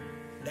watching.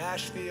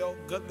 Nashville,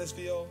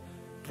 Goodlettsville,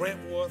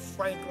 Brentwood,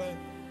 Franklin,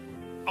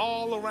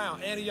 all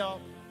around, Antioch,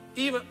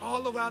 even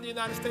all around the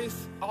United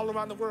States, all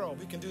around the world.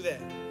 We can do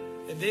that.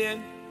 And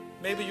then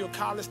maybe you're a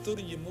college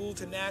student. You moved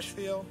to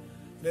Nashville.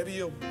 Maybe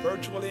you're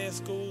virtually in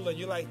school and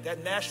you're like,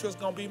 that Nashville's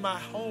going to be my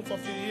home for a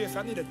few years.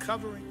 I need a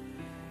covering.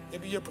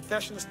 Maybe you're a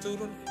professional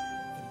student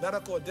in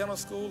medical or dental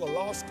school or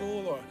law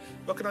school or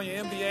working on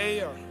your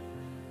MBA or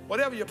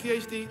whatever, your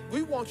PhD.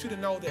 We want you to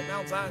know that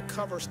Mount Zion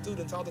covers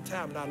students all the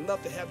time, and I'd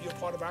love to have you a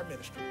part of our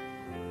ministry.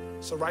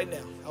 So right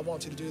now, I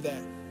want you to do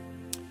that,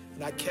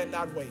 and I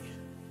cannot wait.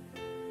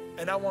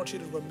 And I want you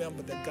to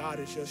remember that God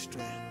is your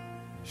strength,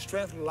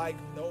 strength like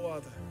no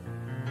other.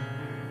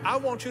 I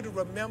want you to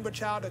remember,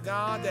 child of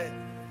God, that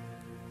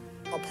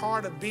a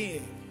part of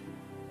being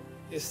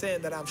is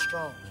saying that I'm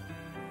strong.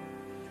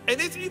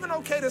 And it's even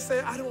okay to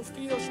say, I don't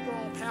feel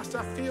strong, Pastor.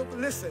 I feel,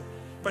 listen,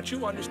 but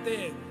you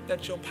understand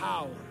that your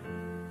power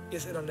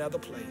is in another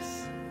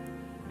place.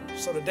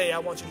 So today I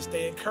want you to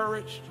stay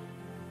encouraged.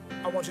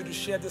 I want you to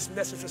share this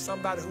message with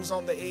somebody who's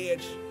on the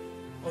edge,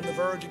 on the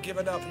verge of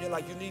giving up, and you're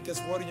like, you need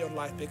this word in your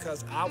life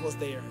because I was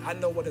there. I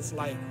know what it's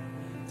like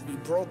to be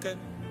broken,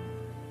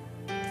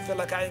 feel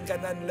like I ain't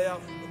got nothing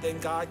left, but then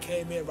God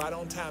came in right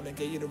on time and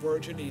gave you the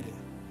word you needed.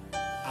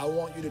 I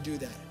want you to do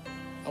that.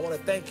 I want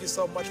to thank you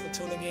so much for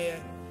tuning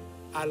in.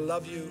 I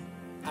love you.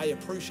 I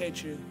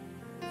appreciate you.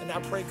 And I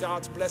pray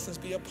God's blessings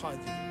be upon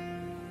you.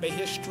 May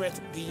his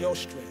strength be your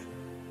strength.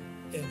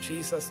 In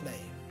Jesus'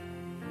 name.